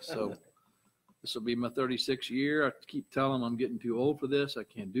chili. So this will be my 36th year. I keep telling them I'm getting too old for this. I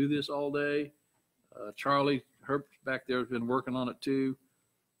can't do this all day. Charlie Herb back there has been working on it too.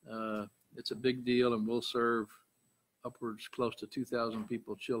 it's a big deal, and we'll serve upwards close to 2,000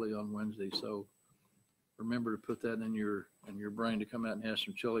 people chili on Wednesday. So remember to put that in your brain to come out and have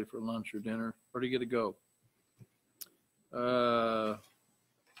some chili for lunch or dinner, or to get to go.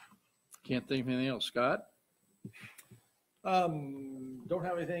 Can't think of anything else. Scott? Don't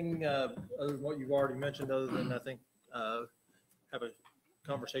have anything other than what you've already mentioned, other than I think have a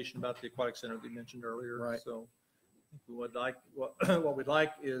conversation about the aquatic center that you mentioned earlier. Right. So we would like what we'd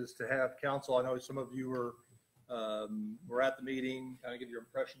like is to have council. I know some of you were at the meeting, kind of give your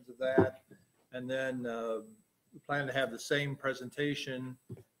impressions of that, and then we plan to have the same presentation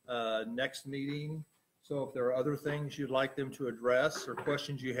next meeting. So if there are other things you'd like them to address or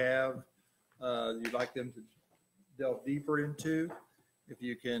questions you have you'd like them to delve deeper into, if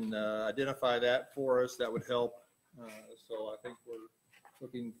you can identify that for us, that would help. So I think we're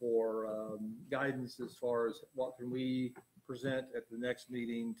looking for guidance as far as what can we present at the next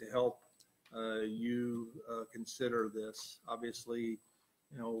meeting to help you consider this. Obviously,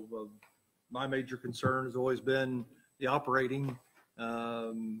 you know, my major concern has always been the operating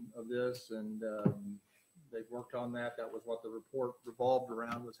of this, and they've worked on that. That was what the report revolved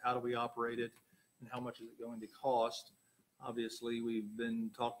around, was how do we operate it and how much is it going to cost. Obviously, we've been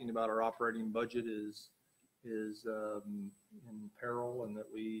talking about our operating budget is in peril, and that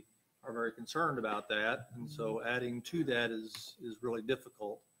we are very concerned about that. And so adding to that is really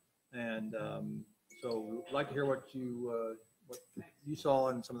difficult. And so I'd like to hear what you saw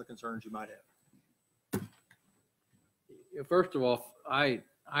and some of the concerns you might have. First of all, I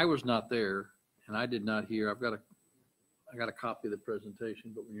was not there, and I did not hear. I got a copy of the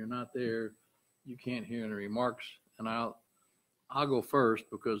presentation, but when you're not there, you can't hear any remarks. And I'll go first,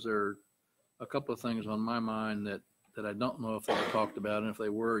 because there are a couple of things on my mind that I don't know if they were talked about, and if they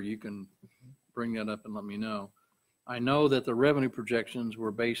were, you can bring that up and let me know. I know that the revenue projections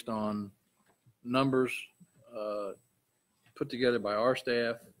were based on numbers put together by our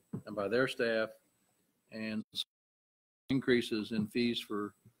staff and by their staff, and increases in fees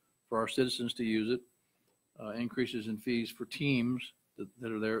for our citizens to use it, increases in fees for teams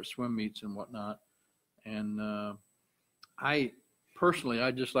that are there at swim meets and whatnot. And I personally,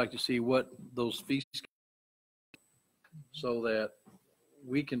 I'd just like to see what those fees, so that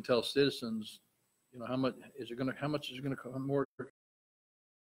we can tell citizens, you know, how much is it going to cost more.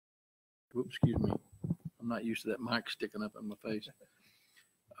 Oops, excuse me. I'm not used to that mic sticking up in my face.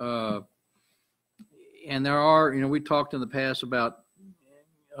 And there are, you know, we talked in the past about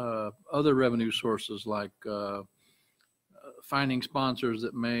other revenue sources, like finding sponsors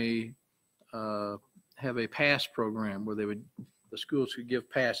that may have a pass program where the schools could give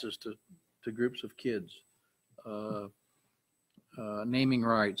passes to groups of kids, naming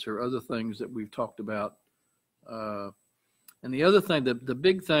rights, or other things that we've talked about. And the other thing, the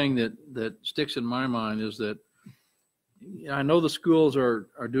big thing that sticks in my mind is that, you know, I know the schools are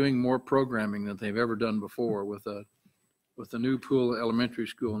doing more programming than they've ever done before with the new Pool Elementary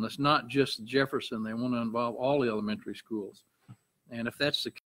School. And it's not just Jefferson. They want to involve all the elementary schools. And if that's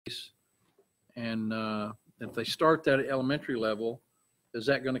the case, and if they start that at elementary level, is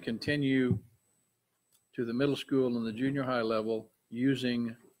that going to continue to the middle school and the junior high level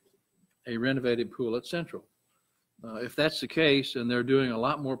using a renovated pool at Central? If that's the case, and they're doing a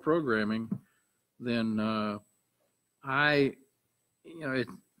lot more programming, then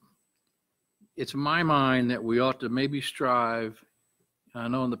it's my mind that we ought to maybe strive. I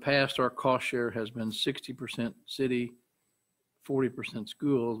know in the past our cost share has been 60% city, 40%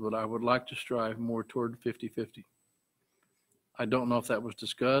 schools, but I would like to strive more toward 50-50. I don't know if that was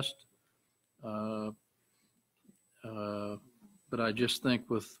discussed, but I just think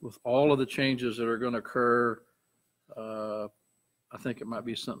with all of the changes that are going to occur, I think it might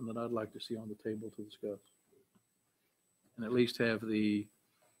be something that I'd like to see on the table to discuss, and at least have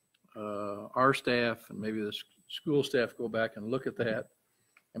our staff and maybe the school staff go back and look at that.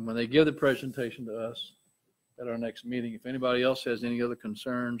 And when they give the presentation to us at our next meeting, if anybody else has any other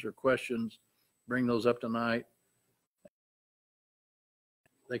concerns or questions, bring those up tonight.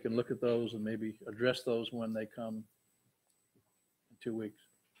 They can look at those and maybe address those when they come in 2 weeks.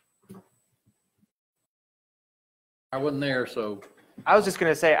 I wasn't there, so. I was just going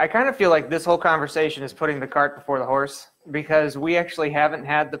to say, I kind of feel like this whole conversation is putting the cart before the horse, because we actually haven't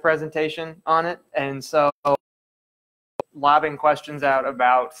had the presentation on it. And so lobbing questions out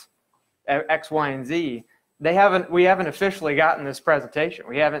about X, Y, and Z, we haven't officially gotten this presentation.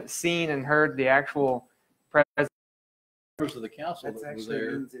 We haven't seen and heard the actual presentation. Members of the council that was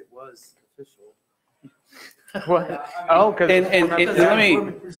there. Means it was official. What? Oh, because and let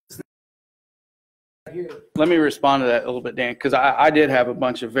me. let me respond to that a little bit, Dan, because I did have a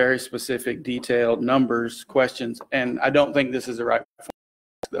bunch of very specific, detailed numbers, questions, and I don't think this is the right form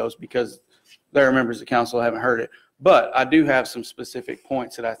to ask those because there are members of council who haven't heard it. But I do have some specific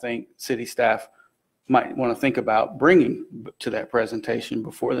points that I think city staff might want to think about bringing to that presentation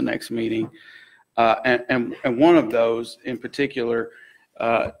before the next meeting. And one of those in particular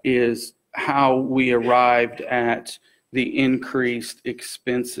is how we arrived at the increased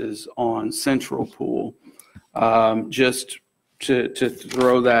expenses on Central Pool. Just to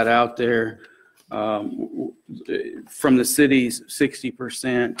throw that out there, from the city's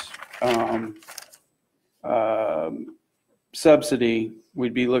 60% subsidy,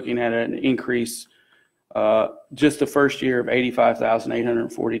 we'd be looking at an increase just the first year of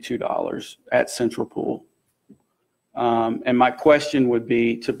 $85,842 at Central Pool. And my question would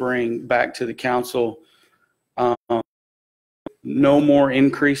be to bring back to the council no more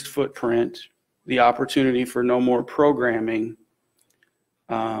increased footprint, the opportunity for no more programming.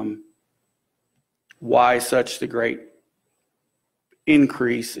 Why such the great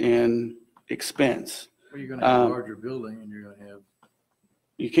increase in expense? Well, you're going to have a larger building and you're going to have.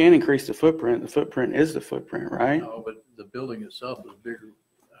 You can't increase the footprint. The footprint is the footprint, right? No, but the building itself is bigger.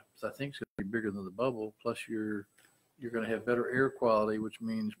 I think it's going to be bigger than the bubble. Plus you're going to have better air quality, which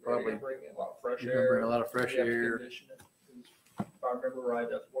means probably You're gonna bring in a lot of fresh you're going to air. bring a lot of fresh You have to air. condition it. If I remember right,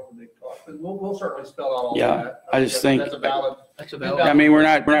 that's one of the big costs. But we'll certainly spell out all Yeah, that. I just think That's a valid. I mean, we're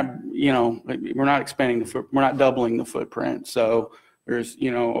not, you know, we're not expanding the foot, we're not doubling the footprint. So there's,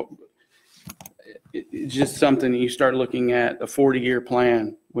 you know, it's just something you start looking at a 40-year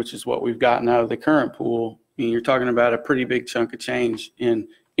plan, which is what we've gotten out of the current pool. I mean, you're talking about a pretty big chunk of change in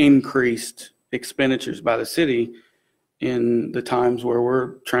increased expenditures by the city in the times where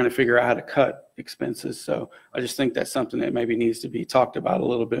we're trying to figure out how to cut expenses. So I just think that's something that maybe needs to be talked about a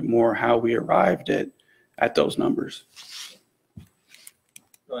little bit more, how we arrived at those numbers.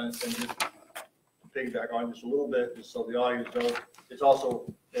 And just to piggyback on just a little bit, just so the audience knows, it's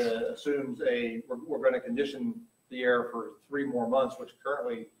also assumes we're going to condition the air for 3 more months, which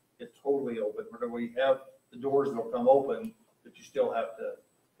currently it's totally open. We have the doors that'll come open, but you still have to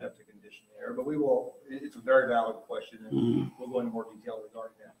condition the air. But we will. It's a very valid question, and we'll go into more detail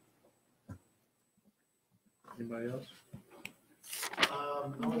regarding that. Anybody else?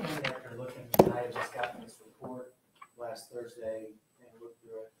 The only thing after looking, I had just gotten this report last Thursday and looked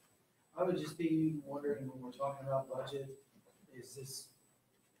through it. I would just be wondering when we're talking about budget, is this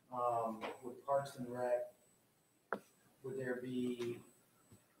with Parks and Rec, would there be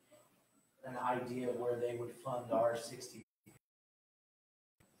an idea where they would fund our 60?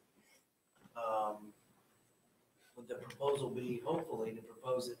 Would the proposal be hopefully to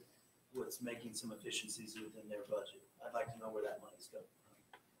propose it what's making some efficiencies within their budget? I'd like to know where that money's going.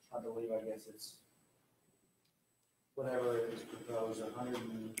 I believe, I guess it's whatever it was proposed,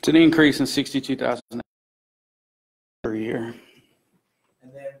 100. It's an increase in 62,000 per year.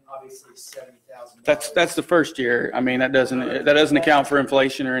 And then obviously 70,000. That's the first year. I mean, that doesn't account for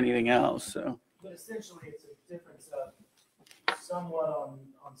inflation or anything else. So. But essentially, it's a difference of somewhat on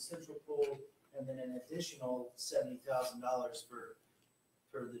Central Pool, and then an additional $70,000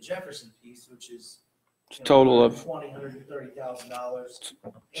 for the Jefferson piece, which is total of $130,000.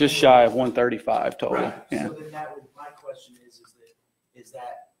 Just shy of 135 total. Right. Yeah. So then my question is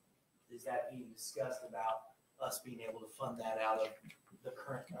that being discussed about us being able to fund that out of the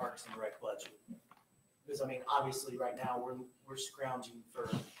current Parks and Rec budget? Because I mean, obviously, right now we're scrounging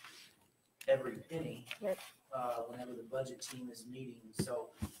for every penny whenever the budget team is meeting. So,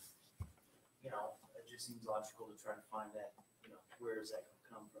 you know, it just seems logical to try to find that. You know, where does that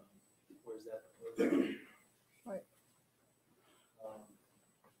come from? Where's that? Right.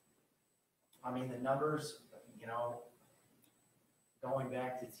 I mean, the numbers, you know, going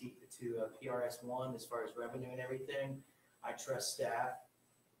back to PRS1 as far as revenue and everything, I trust staff,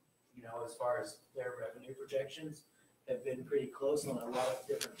 you know, as far as their revenue projections have been pretty close on a lot of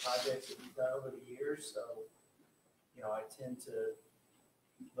different projects that we've done over the years. So, you know,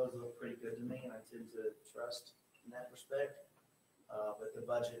 those look pretty good to me, and I tend to trust in that respect. But the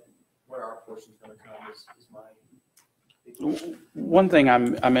budget, where our portion is going to come is my big question. One thing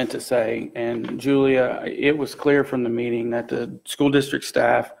I meant to say, and Julia, it was clear from the meeting that the school district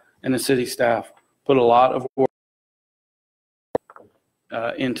staff and the city staff put a lot of work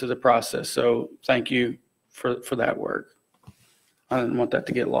into the process. So thank you for that work. I didn't want that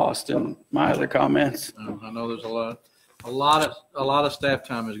to get lost in my other comments. I know there's a lot of staff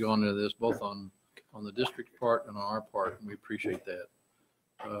time has gone into this, both on the district part and on our part, and we appreciate that.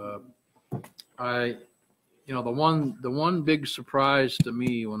 You know, the one big surprise to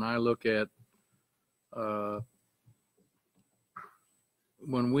me when I look at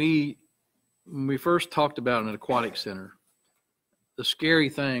When we first talked about an aquatic center, the scary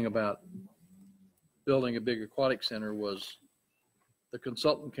thing about building a big aquatic center was the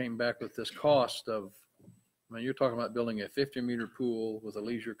consultant came back with this cost of, I mean, you're talking about building a 50-meter pool with a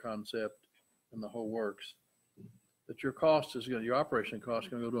leisure concept and the whole works. That your cost is your operation cost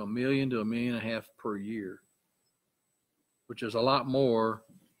is going to go to $1 million to $1.5 million per year, which is a lot more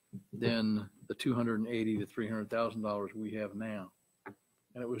than the $280,000 to $300,000 we have now.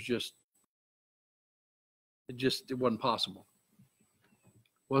 And it wasn't possible.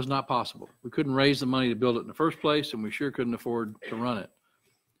 It was not possible. We couldn't raise the money to build it in the first place, and we sure couldn't afford to run it.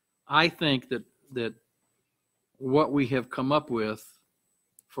 I think that what we have come up with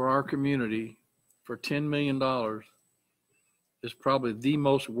for our community for $10 million is probably the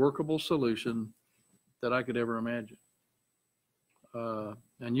most workable solution that I could ever imagine.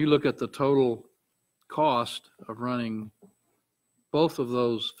 And you look at the total cost of running both of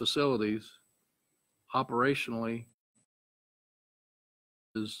those facilities operationally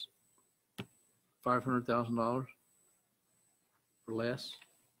is $500,000 or less,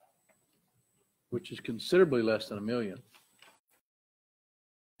 which is considerably less than $1 million.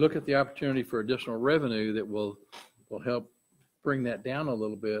 Look at the opportunity for additional revenue that will help bring that down a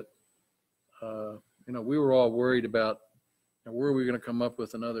little bit. We were all worried about where are we going to come up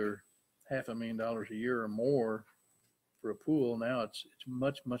with another $500,000 a year or more for a pool. Now it's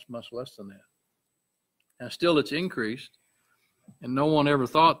much, much, much less than that. And still it's increased. And no one ever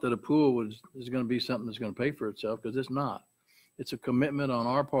thought that a pool is going to be something that's going to pay for itself, because it's not. It's a commitment on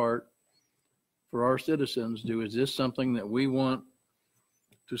our part for our citizens to, is this something that we want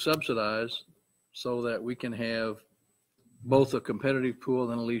to subsidize so that we can have both a competitive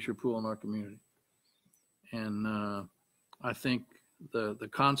pool and a leisure pool in our community. And I think the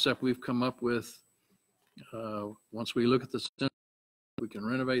concept we've come up with, once we look at the center, we can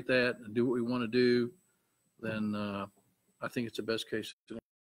renovate that and do what we want to do, then I think it's the best case. I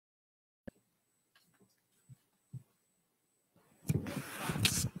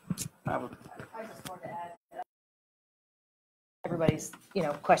just wanted to add everybody's,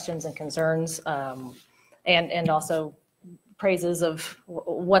 questions and concerns, and also praises of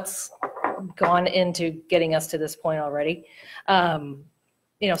what's gone into getting us to this point already.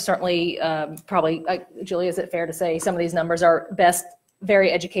 Certainly, probably, Julie, is it fair to say some of these numbers are best,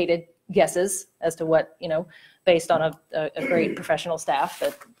 very educated guesses as to what, based on a great professional staff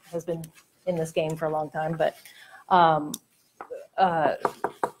that has been in this game for a long time. But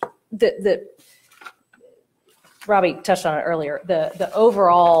Robbie touched on it earlier. The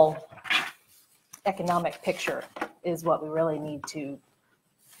overall economic picture is what we really need to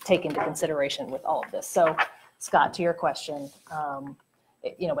take into consideration with all of this. So, Scott, to your question,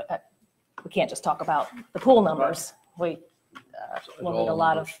 we can't just talk about the pool numbers. We'll need a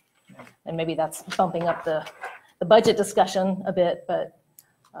lot of, and maybe that's bumping up the budget discussion a bit, but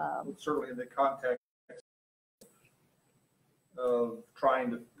certainly in the context of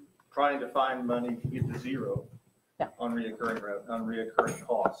trying to find money to get to zero on reoccurring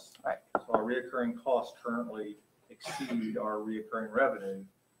costs. Right. So our reoccurring costs currently exceed our reoccurring revenue,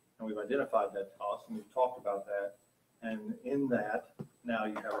 and we've identified that cost and we've talked about that. And in that, now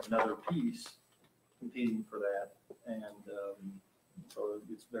you have another piece competing for that, and so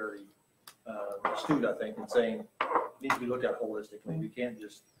it's very astute, I think, in saying it needs to be looked at holistically. We can't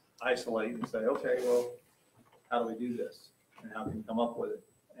just isolate and say, okay, well, how do we do this, and how can we come up with it?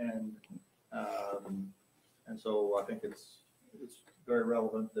 And so I think it's very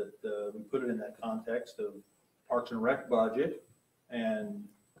relevant that we put it in that context of Parks and Rec budget, and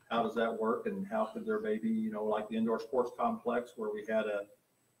how does that work, and how could there maybe, like the indoor sports complex where we had a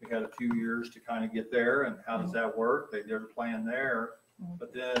few years to kind of get there, and how does that work? There's a plan there,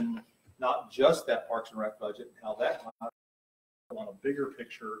 but then not just that Parks and Rec budget, and how that on a bigger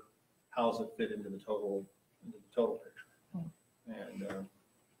picture, how does it fit into the total picture? And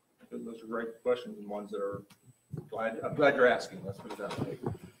those are great questions, and ones that are I'm glad you're asking. Let's put it that way.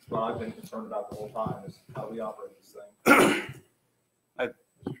 What I've been concerned about the whole time is how we operate this thing. That's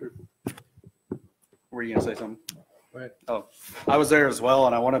true. Were you gonna say something? Go ahead. Oh, I was there as well,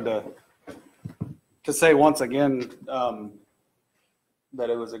 and I wanted to say once again that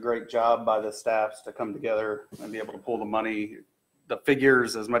it was a great job by the staffs to come together and be able to pull the money, the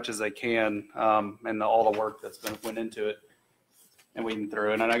figures as much as they can, and all the work that's went into it, and weeding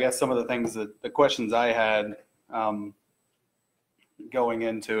through it. And I guess some of the things the questions I had going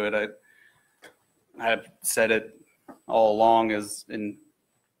into it, I have said it all along, is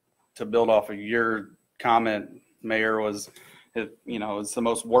to build off of your comment, Mayor, was it's the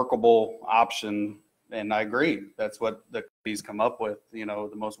most workable option And I agree, that's what the committee's come up with, the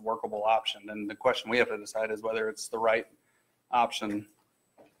most workable option. And the question we have to decide is whether it's the right option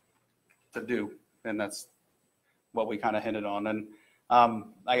to do. And that's what we kind of hinted on. And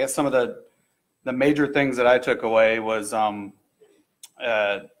I guess some of the major things that I took away was,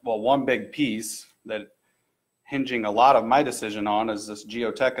 one big piece that hinging a lot of my decision on is this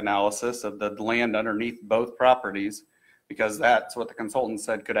geotech analysis of the land underneath both properties, because that's what the consultant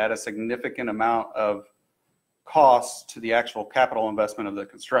said could add a significant amount of cost to the actual capital investment of the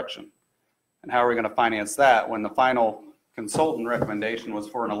construction. And how are we going to finance that when the final consultant recommendation was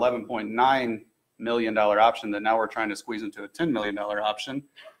for an $11.9 million option that now we're trying to squeeze into a $10 million option?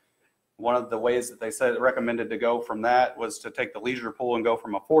 One of the ways that they said recommended to go from that was to take the leisure pool and go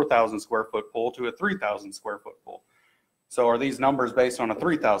from a 4,000 square foot pool to a 3,000 square foot pool. So are these numbers based on a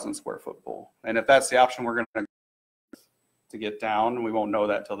 3,000 square foot pool? And if that's the option we're going to get down, we won't know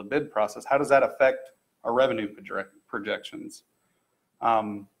that till the bid process. How does that affect our revenue projections?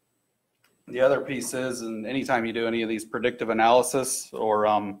 The other piece is, and anytime you do any of these predictive analysis or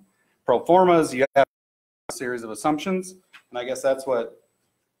pro formas, you have a series of assumptions. And I guess that's what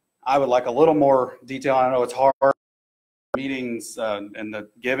I would like a little more detail. I know it's hard meetings and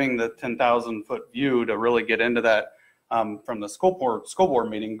giving the 10,000 foot view to really get into that from the school board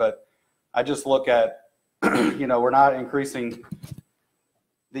meeting. But I just look at, we're not increasing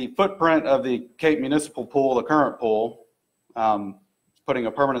the footprint of the Cape Municipal Pool, the current pool, putting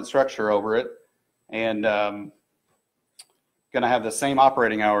a permanent structure over it, and going to have the same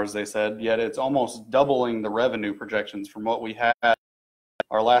operating hours, they said, yet it's almost doubling the revenue projections from what we had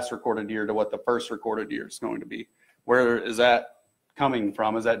our last recorded year to what the first recorded year is going to be. Where is that coming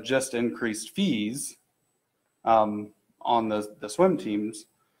from? Is that just increased fees on the swim teams?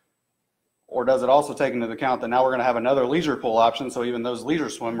 Or does it also take into account that now we're going to have another leisure pool option, so even those leisure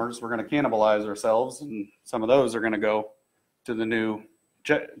swimmers, we're going to cannibalize ourselves, and some of those are going to go to the new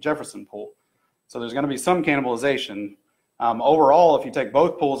Jefferson pool. So there's going to be some cannibalization. Overall, if you take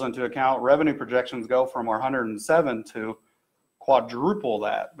both pools into account, revenue projections go from our 107 to quadruple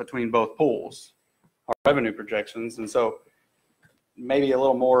that between both pools, our revenue projections. And so maybe a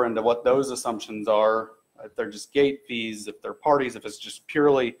little more into what those assumptions are, if they're just gate fees, if they're parties, if it's just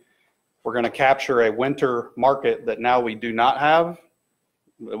purely we're going to capture a winter market that now we do not have,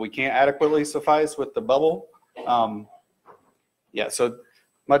 we can't adequately suffice with the bubble. So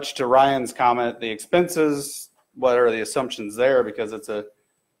much to Ryan's comment, the expenses, what are the assumptions there? Because it's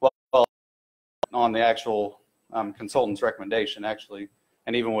on the actual consultant's recommendation, actually.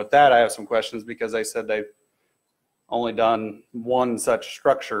 And even with that, I have some questions because they said they've only done one such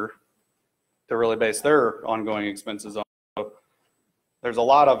structure to really base their ongoing expenses on. So there's a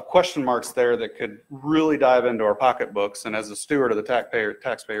lot of question marks there that could really dive into our pocketbooks. And as a steward of the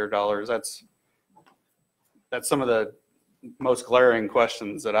taxpayer dollars, that's some of the most glaring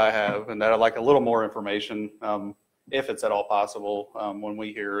questions that I have, and that I'd like a little more information, if it's at all possible, when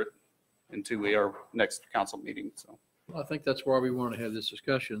we hear it into our next council meeting. So I think that's why we want to have this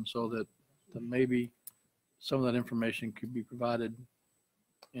discussion, so that maybe some of that information could be provided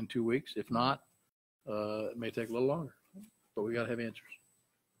in 2 weeks. If not, it may take a little longer, but we got to have answers.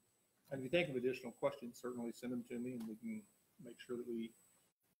 And if you think of additional questions, certainly send them to me and we can make sure that we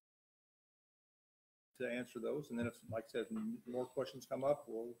to answer those. And then if, like I said, more questions come up,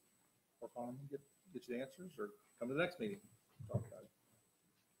 we'll work on them and get you the answers, or come to the next meeting. Talk about it.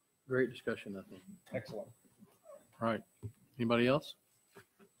 Great discussion, I think. Excellent. All right. Anybody else?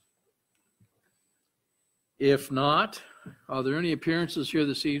 If not, are there any appearances here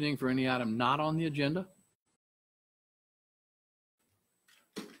this evening for any item not on the agenda?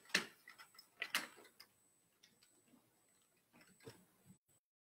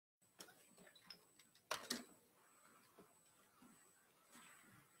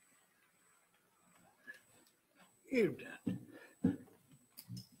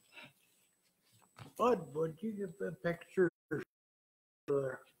 Bud, would you get the picture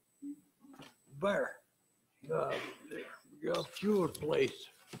there? Your fuel place.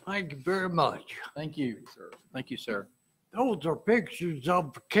 Thank you very much. Thank you, sir. Thank you, sir. Those are pictures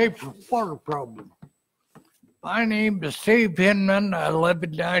of the Cape water problem. My name is Steve Hinman. I live at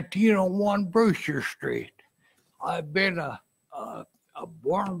 1901 Brewster Street. I've been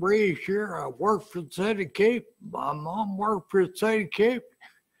born and raised here. I work for the city of Cape. My mom worked for the city of Cape.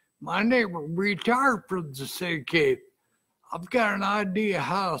 My neighbor retired from the city of Cape. I've got an idea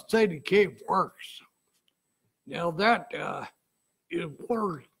how the city of Cape works. Now that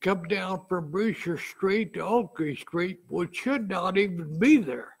water come down from Brewster Street to Oakley Street, which should not even be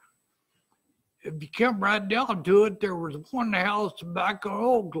there. If you come right down to it, there was one house back on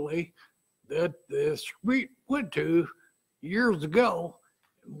Oakley that the street went to years ago.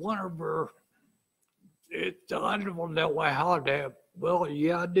 One of her, I don't know how to, well,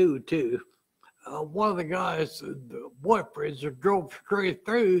 yeah, I do too. One of the guys, the boyfriends, drove straight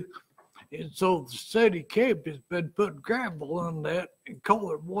through. And so the city Cape has been putting gravel on that and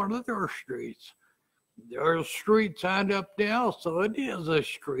call it one of their streets. There's a street signed up now, so it is a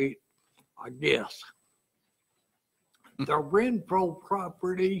street, I guess. The Renfro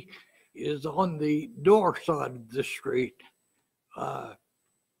property is on the north side of the street. The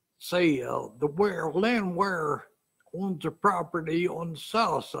Land Ware owns the property on the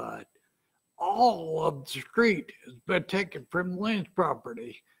south side. All of the street has been taken from Lynn's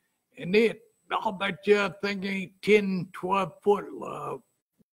property. And I'll bet you, I think ain't 10, 12 foot low.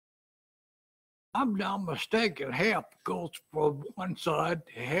 I'm not mistaken, half goes from one side,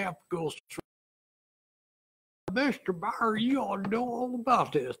 half goes from. Mr. Meyer, you ought to know all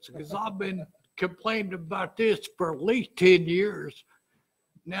about this because I've been complaining about this for at least 10 years.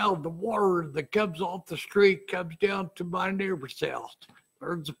 Now the water that comes off the street comes down to my neighbor's house.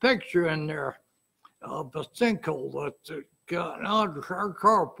 There's a picture in there of a sinkhole that's got under our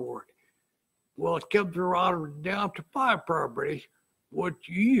carport. Well, it comes around down to my property, which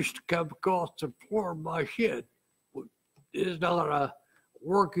used to come across the floor of my shed. It's not a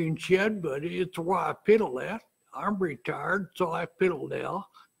working shed, but it's where I piddle at. I'm retired, so I piddle now.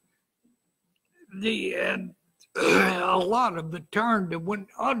 And a lot of it turned and went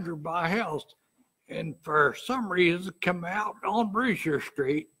under my house. And for some reason, come out on Brewster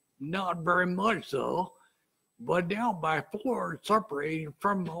Street. Not very much so, but now my floor is separated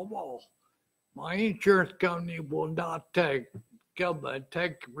from the wall. My insurance company will not come and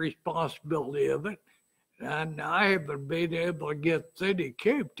take responsibility of it. And I haven't been able to get City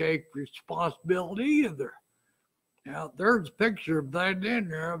Cape take responsibility either. Now, there's a picture of that in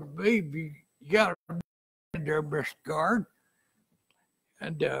there. Maybe you got it in there, Mr. Guard.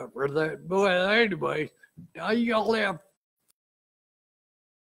 And for that, boy, anyway, now you all have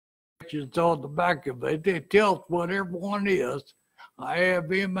pictures on the back of it. It tells what everyone is. I have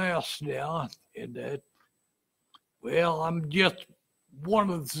MS now, and that, well, I'm just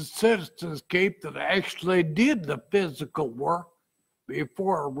one of the citizens, Cape, that actually did the physical work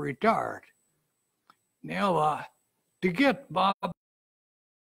before I retired. Now, to get Bob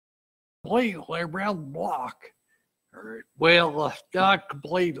completely around the block, well, not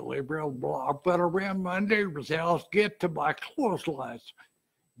completely around the block, but around my neighbor's house, get to my clotheslines.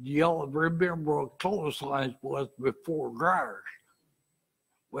 Y'all remember what clotheslines was before dryers.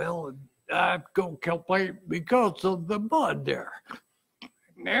 Well, I've gone complete because of the mud there.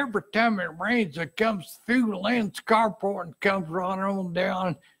 And every time it rains, it comes through Lynn's carport and comes right on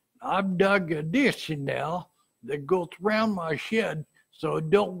down. I've dug a ditch now that goes around my shed so it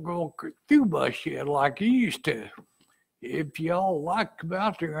don't go through my shed like it used to. If y'all like to come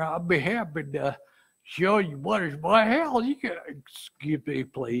out there, I'll be happy to show you what is my hell. You can, excuse me,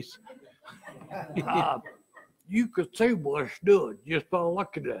 please. You could see what it's doing just by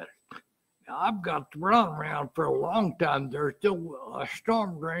looking at it. Now, I've got to run around for a long time. There's still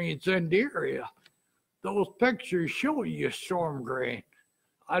storm drains in the area. Those pictures show you storm drain.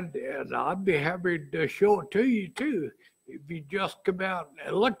 I'd be happy to show it to you too. If you just come out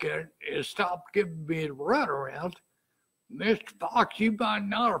and look at it and stop giving me the runaround. Mr. Fox, you might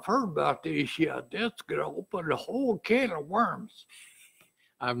not have heard about this yet. That's going to open a whole can of worms.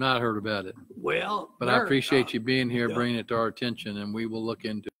 I've not heard about it. Well, but I appreciate you being here, bringing it to our attention, and we will look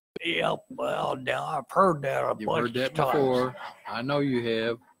into it. Yeah, well, now I've heard that a You've bunch heard that of times. before. I know you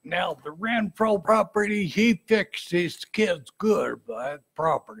have. Now, the Renfro property, he fixed his kids good by the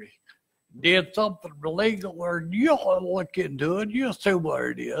property. Did something illegal, or you'll look into it, you'll see what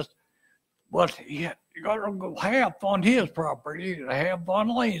it is. But you got to go half on his property and half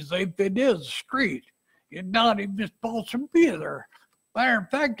on Lane's. If it is a street, it's not even supposed to be there. Matter of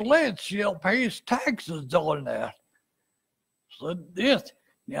fact, Lynn still pays taxes on that. So this,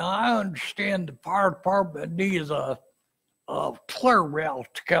 now I understand the fire department needs a clear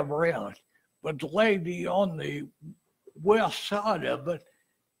route to come around, but the lady on the west side of it,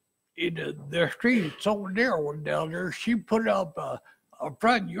 the street is so narrow down there, she put up a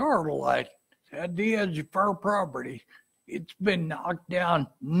front yard light at the edge of her property. It's been knocked down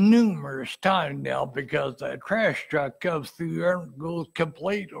numerous times now because that trash truck comes through there and goes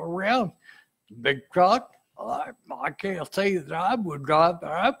complete around. Big truck, I can't say that I would drive,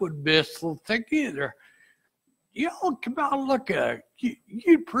 but I wouldn't miss the thing either. Y'all come out and look at it.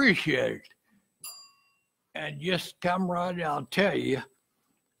 You appreciate it. And just come right out and tell you,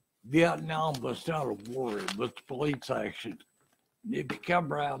 Vietnam was not a war, it was police action. If you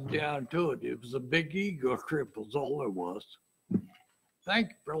come around down to it, it was a big ego trip was all it was. Thank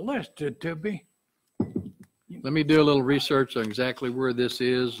you for listening to me. Let me do a little research on exactly where this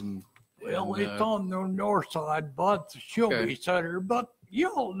is and. Well, and, it's on the north side, but the Shelby Okay. Center, but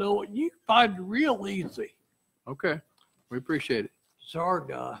y'all know it. You find it real easy. Okay, we appreciate it.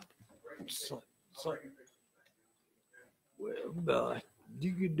 Sorry, well,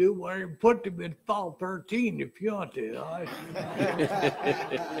 you can do whatever, put them in fall 13 if you want to.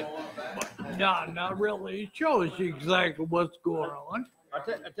 But not really. It shows you exactly what's going on. I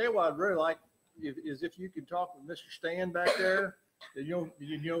tell you what I'd really like is if you could talk with Mr. Stan back there. Have you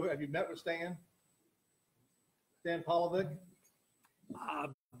met with Stan? Stan Polovic?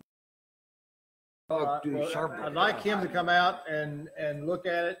 I'd like him to come out and look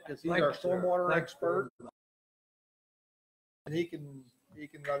at it because he's our stormwater expert. And he can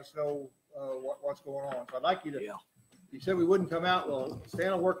let us know what's going on. So I'd like you to, you said we wouldn't come out. Well,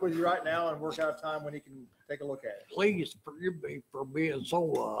 Stan will work with you right now and work out a time when he can take a look at it. Please forgive me for being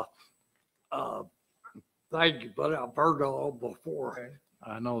so, thank you, but I've heard it all before. Okay.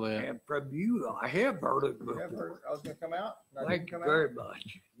 I know that. And from you, I have heard it before. I was going to come out. Thank you very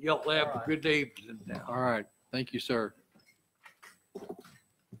much. Y'all have a good evening now. All right. Thank you, sir.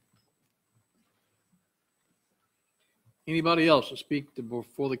 Anybody else to speak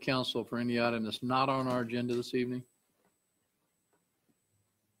before the council for any item that's not on our agenda this evening?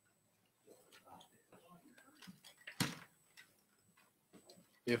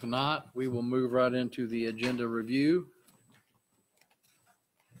 If not, we will move right into the agenda review.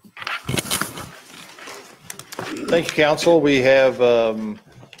 Thank you, council. We have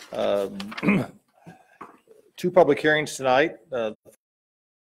two public hearings tonight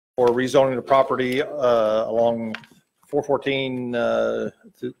for rezoning the property along 414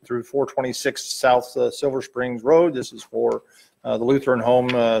 through 426 South Silver Springs Road. This is for the Lutheran home,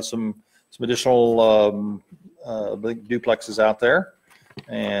 some additional big duplexes out there,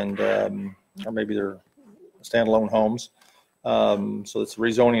 and or maybe they're standalone homes. So it's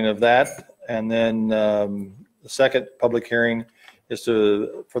rezoning of that. And then the second public hearing is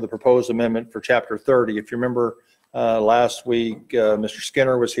for the proposed amendment for Chapter 30. If you remember last week, Mr.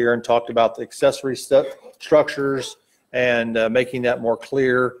 Skinner was here and talked about the accessory structures and making that more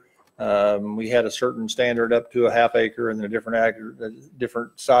clear. We had a certain standard up to a half acre and then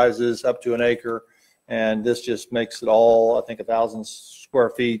different sizes up to an acre. And this just makes it all, I think, 1,000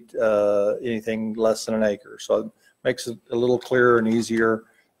 square feet, anything less than an acre. So it makes it a little clearer and easier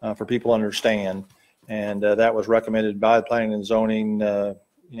for people to understand. And that was recommended by the Planning and Zoning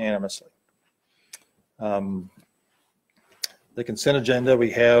unanimously. The consent agenda, we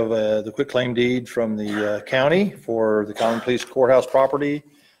have the quitclaim deed from the county for the Common Police Courthouse property.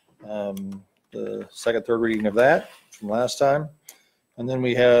 The second, third reading of that from last time. And then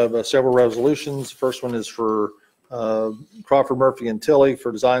we have several resolutions. First one is for Crawford, Murphy, and Tilley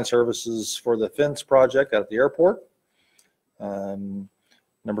for design services for the fence project out at the airport.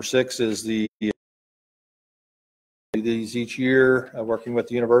 Number 6 is these each year, working with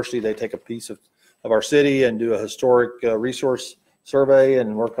the university, they take a piece of our city and do a historic resource survey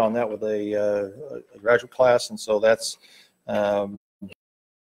and work on that with a graduate class. And so that's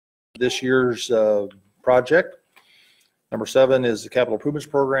this year's project. Number 7 is the capital improvements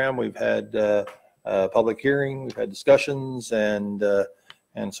program. We've had a public hearing, we've had discussions, and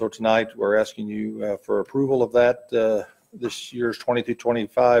so tonight we're asking you for approval of that this year's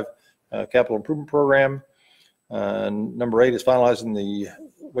 22-25 capital improvement program. Number 8 is finalizing the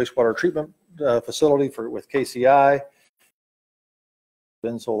wastewater treatment facility with KCI.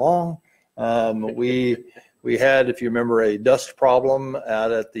 Been so long. We had, if you remember, a dust problem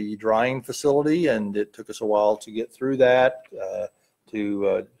out at the drying facility, and it took us a while to get through that,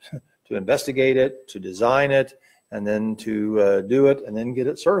 to investigate it, to design it, and then to do it, and then get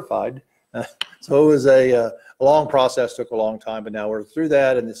it certified. So it was a long process, took a long time, but now we're through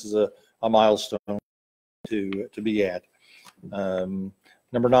that, and this is a milestone to be at.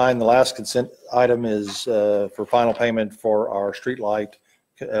 Number 9, the last consent item is for final payment for our streetlight,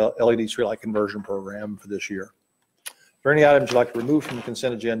 LED streetlight conversion program for this year. Are there any items you'd like to remove from the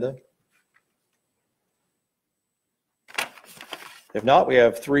consent agenda? If not, we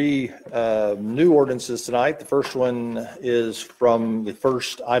have 3 new ordinances tonight. The first one is from the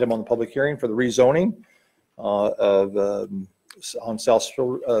first item on the public hearing for the rezoning on South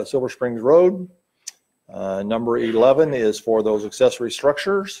Silver Springs Road. Number 11 is for those accessory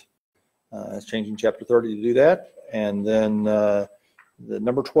structures. It's changing Chapter 30 to do that. And then the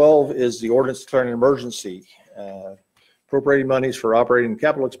number 12 is the ordinance declaring an emergency, appropriating monies for operating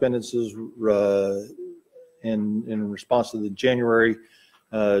capital expenses in response to the January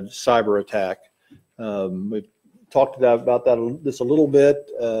cyber attack. We've talked about this a little bit,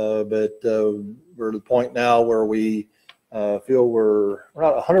 but we're at the point now where we feel we're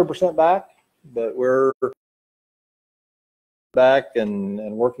not 100% back, but we're back and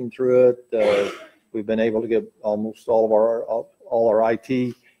working through it. We've been able to get almost all our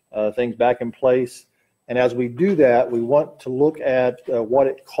IT things back in place. And as we do that, we want to look at what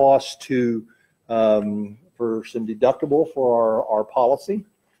it costs to for some deductible for our policy.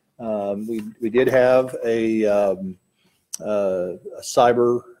 We did have a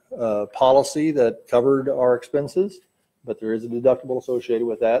cyber policy that covered our expenses, but there is a deductible associated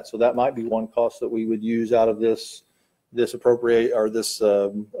with that. So that might be one cost that we would use out of this appropriate or this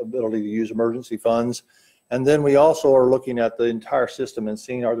ability to use emergency funds. And then we also are looking at the entire system and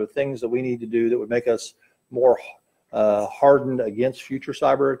seeing are there things that we need to do that would make us more hardened against future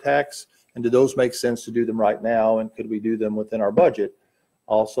cyber attacks, and do those make sense to do them right now, and could we do them within our budget?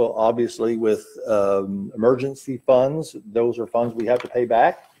 Also, obviously, with emergency funds, those are funds we have to pay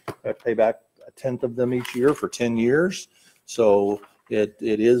back. We have to pay back 1/10 of them each year for 10 years. So it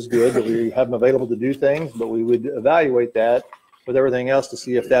is good that we have them available to do things, but we would evaluate that with everything else to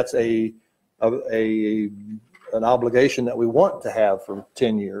see if that's an obligation that we want to have for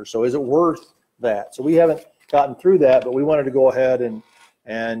 10 years. So is it worth that? So we haven't gotten through that, but we wanted to go ahead and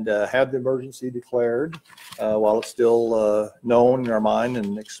have the emergency declared while it's still known in our mind,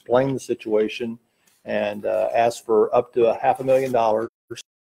 and explain the situation, and ask for up to $500,000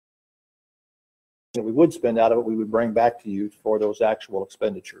 that we would spend out of it, we would bring back to you for those actual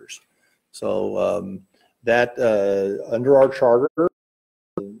expenditures. So that under our charter,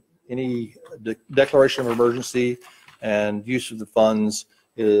 any declaration of emergency and use of the funds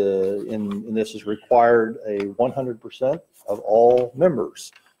in this is required a 100% of all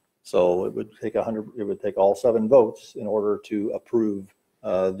members. So it would take all 7 votes in order to approve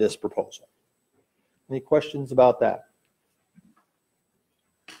this proposal. Any questions about that?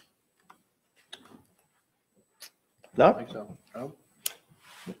 No? I think so. No?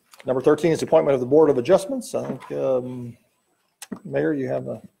 Number 13 is the appointment of the Board of Adjustments. I think, Mayor, you have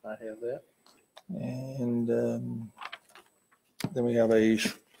a. I have that. And then we have a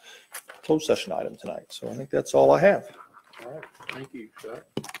closed session item tonight. So I think that's all I have. All right. Thank you, Chuck.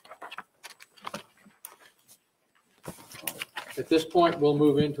 At this point, we'll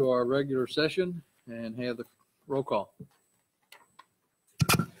move into our regular session and have the roll call.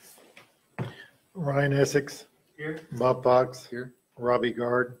 Ryan Essex. Here. Bob Fox. Here. Robbie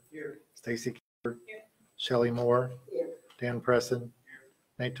Guard. Here. Stacy Keeper. Shelley Moore. Here. Dan Preston. Here.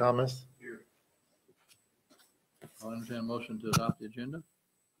 Nate Thomas. Here. I'll entertain a motion to adopt the agenda.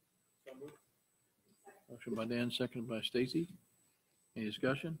 Motion by Dan, seconded by Stacy. Any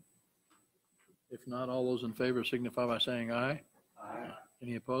discussion? If not, all those in favor signify by saying aye. Aye.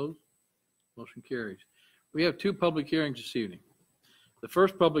 Any opposed? Motion carries. We have 2 public hearings this evening. The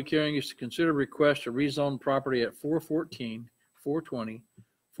first public hearing is to consider request to rezone property at 414, 420,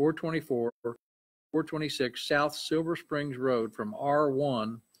 424, 426 South Silver Springs Road from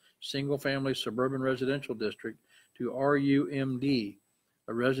R1 Single Family Suburban Residential District to RUMD,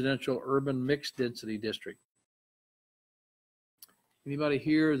 a residential urban mixed density district. Anybody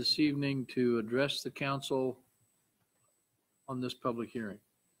here this evening to address the council on this public hearing?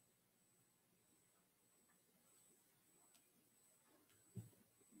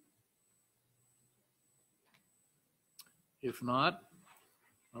 If not,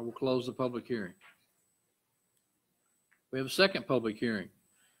 I will close the public hearing. We have a second public hearing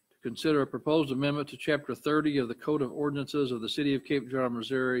to consider a proposed amendment to Chapter 30 of the Code of Ordinances of the City of Cape Girardeau,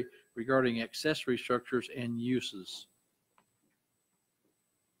 Missouri regarding accessory structures and uses.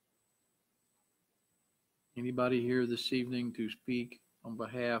 Anybody here this evening to speak on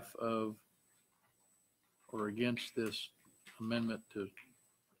behalf of or against this amendment to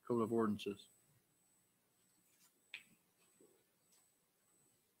Code of Ordinances?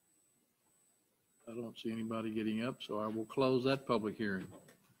 I don't see anybody getting up, so I will close that public hearing.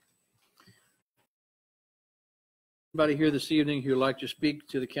 Anybody here this evening who would like to speak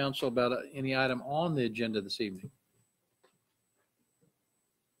to the council about any item on the agenda this evening?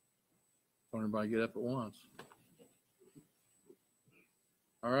 Don't everybody get up at once.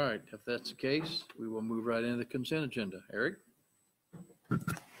 All right, if that's the case, we will move right into the consent agenda. Eric?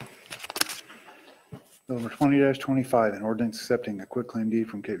 Bill number 20-25, an ordinance accepting a quitclaim deed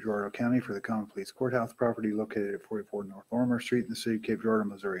from Cape Girardeau County for the Common Police Courthouse property located at 44 North Lorimer Street in the city of Cape Girardeau,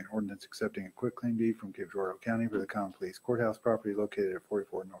 Missouri. An ordinance accepting a quitclaim deed from Cape Girardeau County for the Common Police Courthouse property located at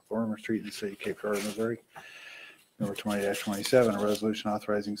 44 North Lorimer Street in the city of Cape Girardeau, Missouri. Number 20-27, a resolution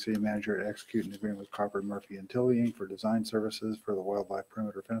authorizing city manager to execute an agreement with Crawford Murphy and Tilley Inc. for design services for the wildlife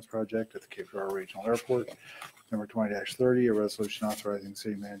perimeter fence project at the Cape Girardeau Regional Airport. Number 20-30, a resolution authorizing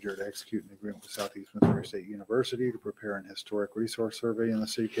city manager to execute an agreement with Southeast Missouri State University to prepare an historic resource survey in the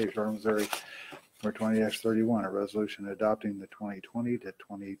city of Cape Girardeau, Missouri. Number 20-31, a resolution adopting the 2020 to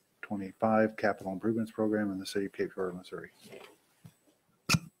 2025 capital improvements program in the city of Cape Girardeau, Missouri.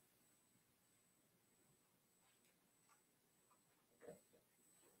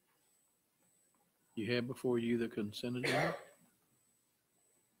 You have before you the consent agenda.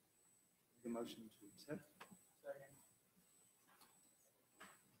 The motion to accept.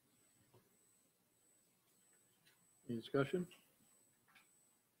 Any discussion?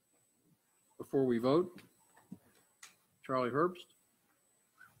 Before we vote, Charlie Herbst,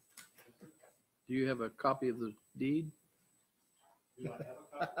 do you have a copy of the deed? Do I have a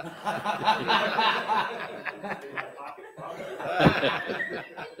copy?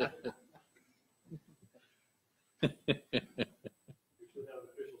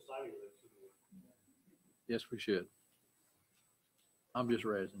 Yes, we should. I'm just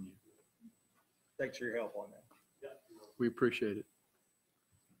raising you. Thanks for your help on that. We appreciate it.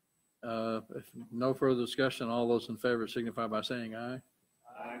 If no further discussion, all those in favor signify by saying aye.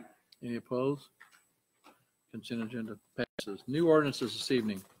 Aye. Any opposed? Consent agenda passes. New ordinances this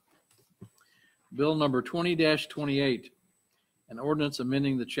evening. Bill number 20-28, an ordinance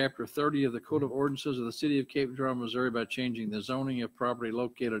amending the chapter 30 of the Code of Ordinances of the City of Cape Girardeau, Missouri by changing the zoning of property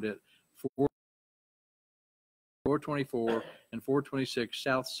located at 424 and 426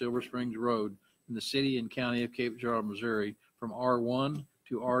 South Silver Springs Road in the city and county of Cape Girardeau, Missouri from R1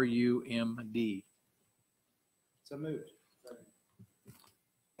 to RUMD. So moved.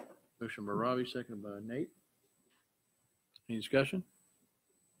 Motion by Robbie, seconded by Nate. Any discussion?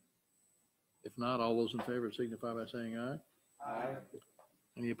 If not, all those in favor signify by saying aye. Aye.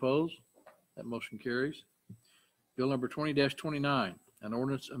 Any opposed? That motion carries. Bill number 20-29, an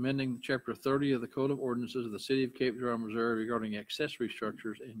ordinance amending chapter 30 of the Code of Ordinances of the City of Cape Girardeau, Missouri regarding accessory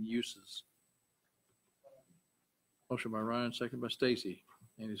structures and uses. Motion by Ryan, second by Stacy.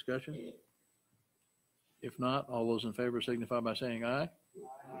 Any discussion? If not, all those in favor signify by saying aye.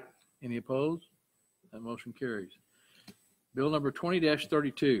 Aye. Any opposed? That motion carries. Bill number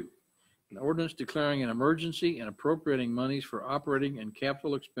 20-32, an ordinance declaring an emergency and appropriating monies for operating and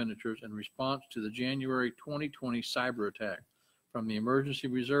capital expenditures in response to the January 2020 cyber attack from the Emergency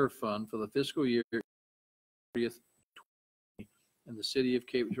Reserve Fund for the fiscal year 30th in the city of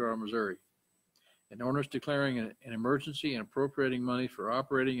Cape Girardeau, Missouri. An ordinance declaring an emergency and appropriating money for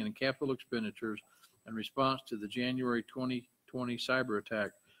operating and capital expenditures in response to the January 2020 cyber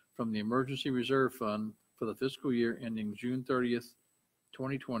attack from the Emergency Reserve Fund for the fiscal year ending June 30th,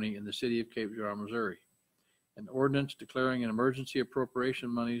 2020 in the city of Cape Girardeau, Missouri. An ordinance declaring an emergency appropriation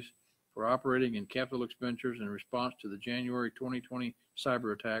monies for operating and capital expenditures in response to the January 2020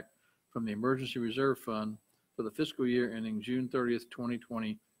 cyber attack from the Emergency Reserve Fund for the fiscal year ending June 30th,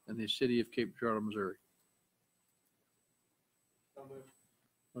 2020 in the city of Cape Girardeau, Missouri.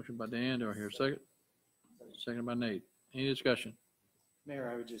 Motion by Dan, do I hear a second? Second by Nate. Any discussion?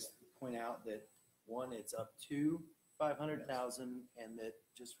 Mayor, I would just point out that one, it's up to 500,000, and that,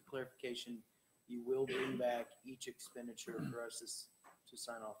 just for clarification, you will bring back each expenditure for us to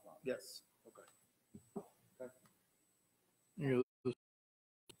sign off on. Yes. Okay.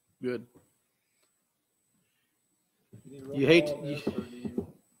 Good.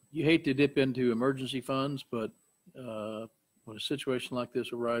 You hate to dip into emergency funds, but when a situation like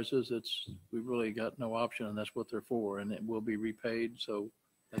this arises, we've really got no option, and that's what they're for, and it will be repaid. So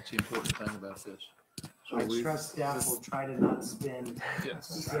that's the important thing about this. So I trust staff will try to not spend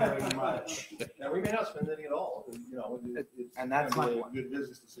very much. Now, we may not spend any at all, And that's my a point. good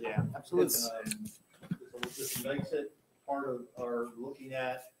business decision. Yeah, absolutely. So this makes it part of our looking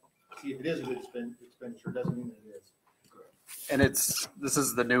at, see if it is a good expenditure, doesn't mean that it is. And this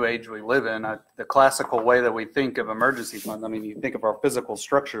is the new age we live in. The classical way that we think of emergency funds, I mean, you think of our physical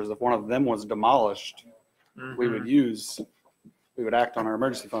structures. If one of them was demolished, we would act on our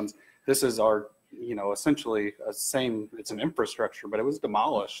emergency funds. This is our, essentially it's an infrastructure, but it was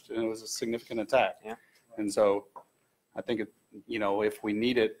demolished and it was a significant attack. Yeah. And so I think if we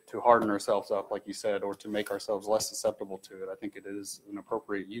need it to harden ourselves up, like you said, or to make ourselves less susceptible to it, I think it is an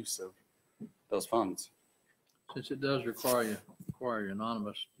appropriate use of those funds. Since it does require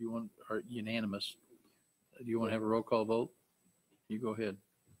unanimous, do you want to have a roll call vote? You go ahead.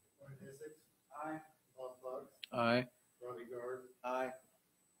 Aye. Bob Bugs. Aye. Robbie Guard. Aye.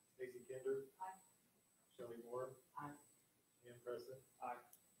 Stacy Kinder. Aye. Shelley Moore. Aye. Ian Preston. Aye.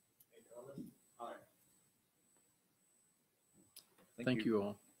 Nate Thomas. Aye. Thank you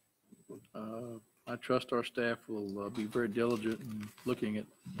all. I trust our staff will be very diligent in looking at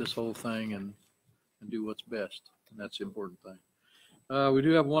this whole thing and do what's best. And that's the important thing. We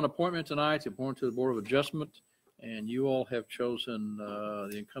do have one appointment tonight, the appointment to the Board of Adjustment, and you all have chosen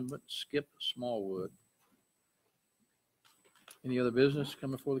the incumbent Skip Smallwood. Any other business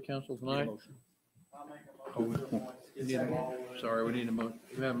coming before the council tonight? Oh, we need sorry, we need a motion.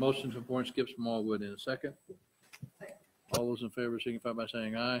 We have a motion to appoint Skip Smallwood in a second. All those in favor signify by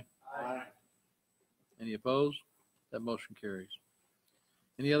saying aye. Aye. Any opposed? That motion carries.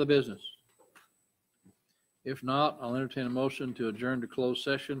 Any other business? If not, I'll entertain a motion to adjourn to closed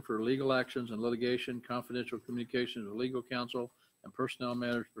session for legal actions and litigation, confidential communications with legal counsel, and personnel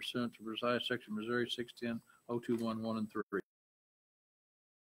matters pursuant to precise section Missouri 610-0211 and 3.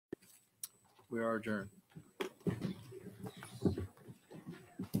 We are adjourned.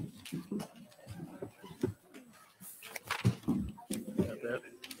 Got that?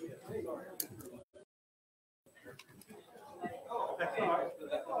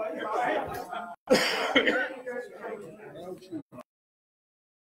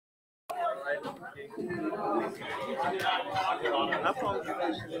 Get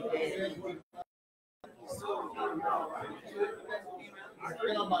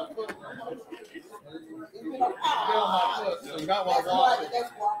on my foot. So you might want to wash it.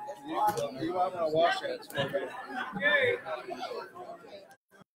 You might want to wash that.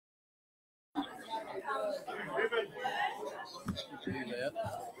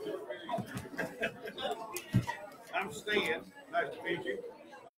 I'm Stan. Nice to meet you.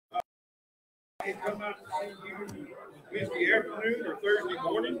 You come out Wednesday afternoon or Thursday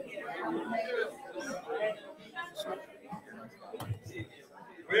morning?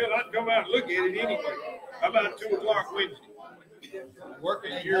 Well, I'd come out and look at it anyway. How about 2 o'clock Wednesday?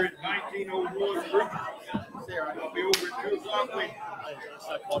 Working here at 1901 Street. I'll be over at 2 o'clock Wednesday.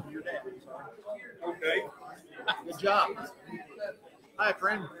 I called your dad. Okay. Good job. Hi,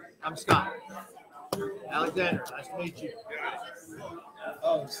 friend. I'm Scott. Alexander, nice to meet you.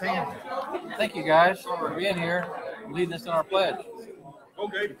 Oh, Sam. Thank you, guys, for being here and leading us in our pledge.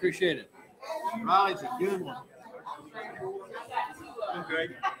 Okay. Appreciate it. Riley's a good one. Okay.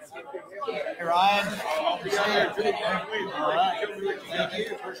 Hey, Ryan. I'll be out there at 2 o'clock Wednesday. All right. Show me what you Thank got. you.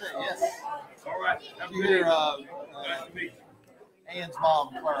 Appreciate it. Yes. All right. Have a good You're, evening. Nice to meet you. Ann's mom,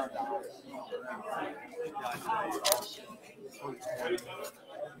 Clara.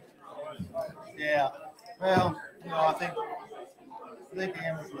 Yeah. Well, I think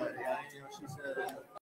Ann was ready. She said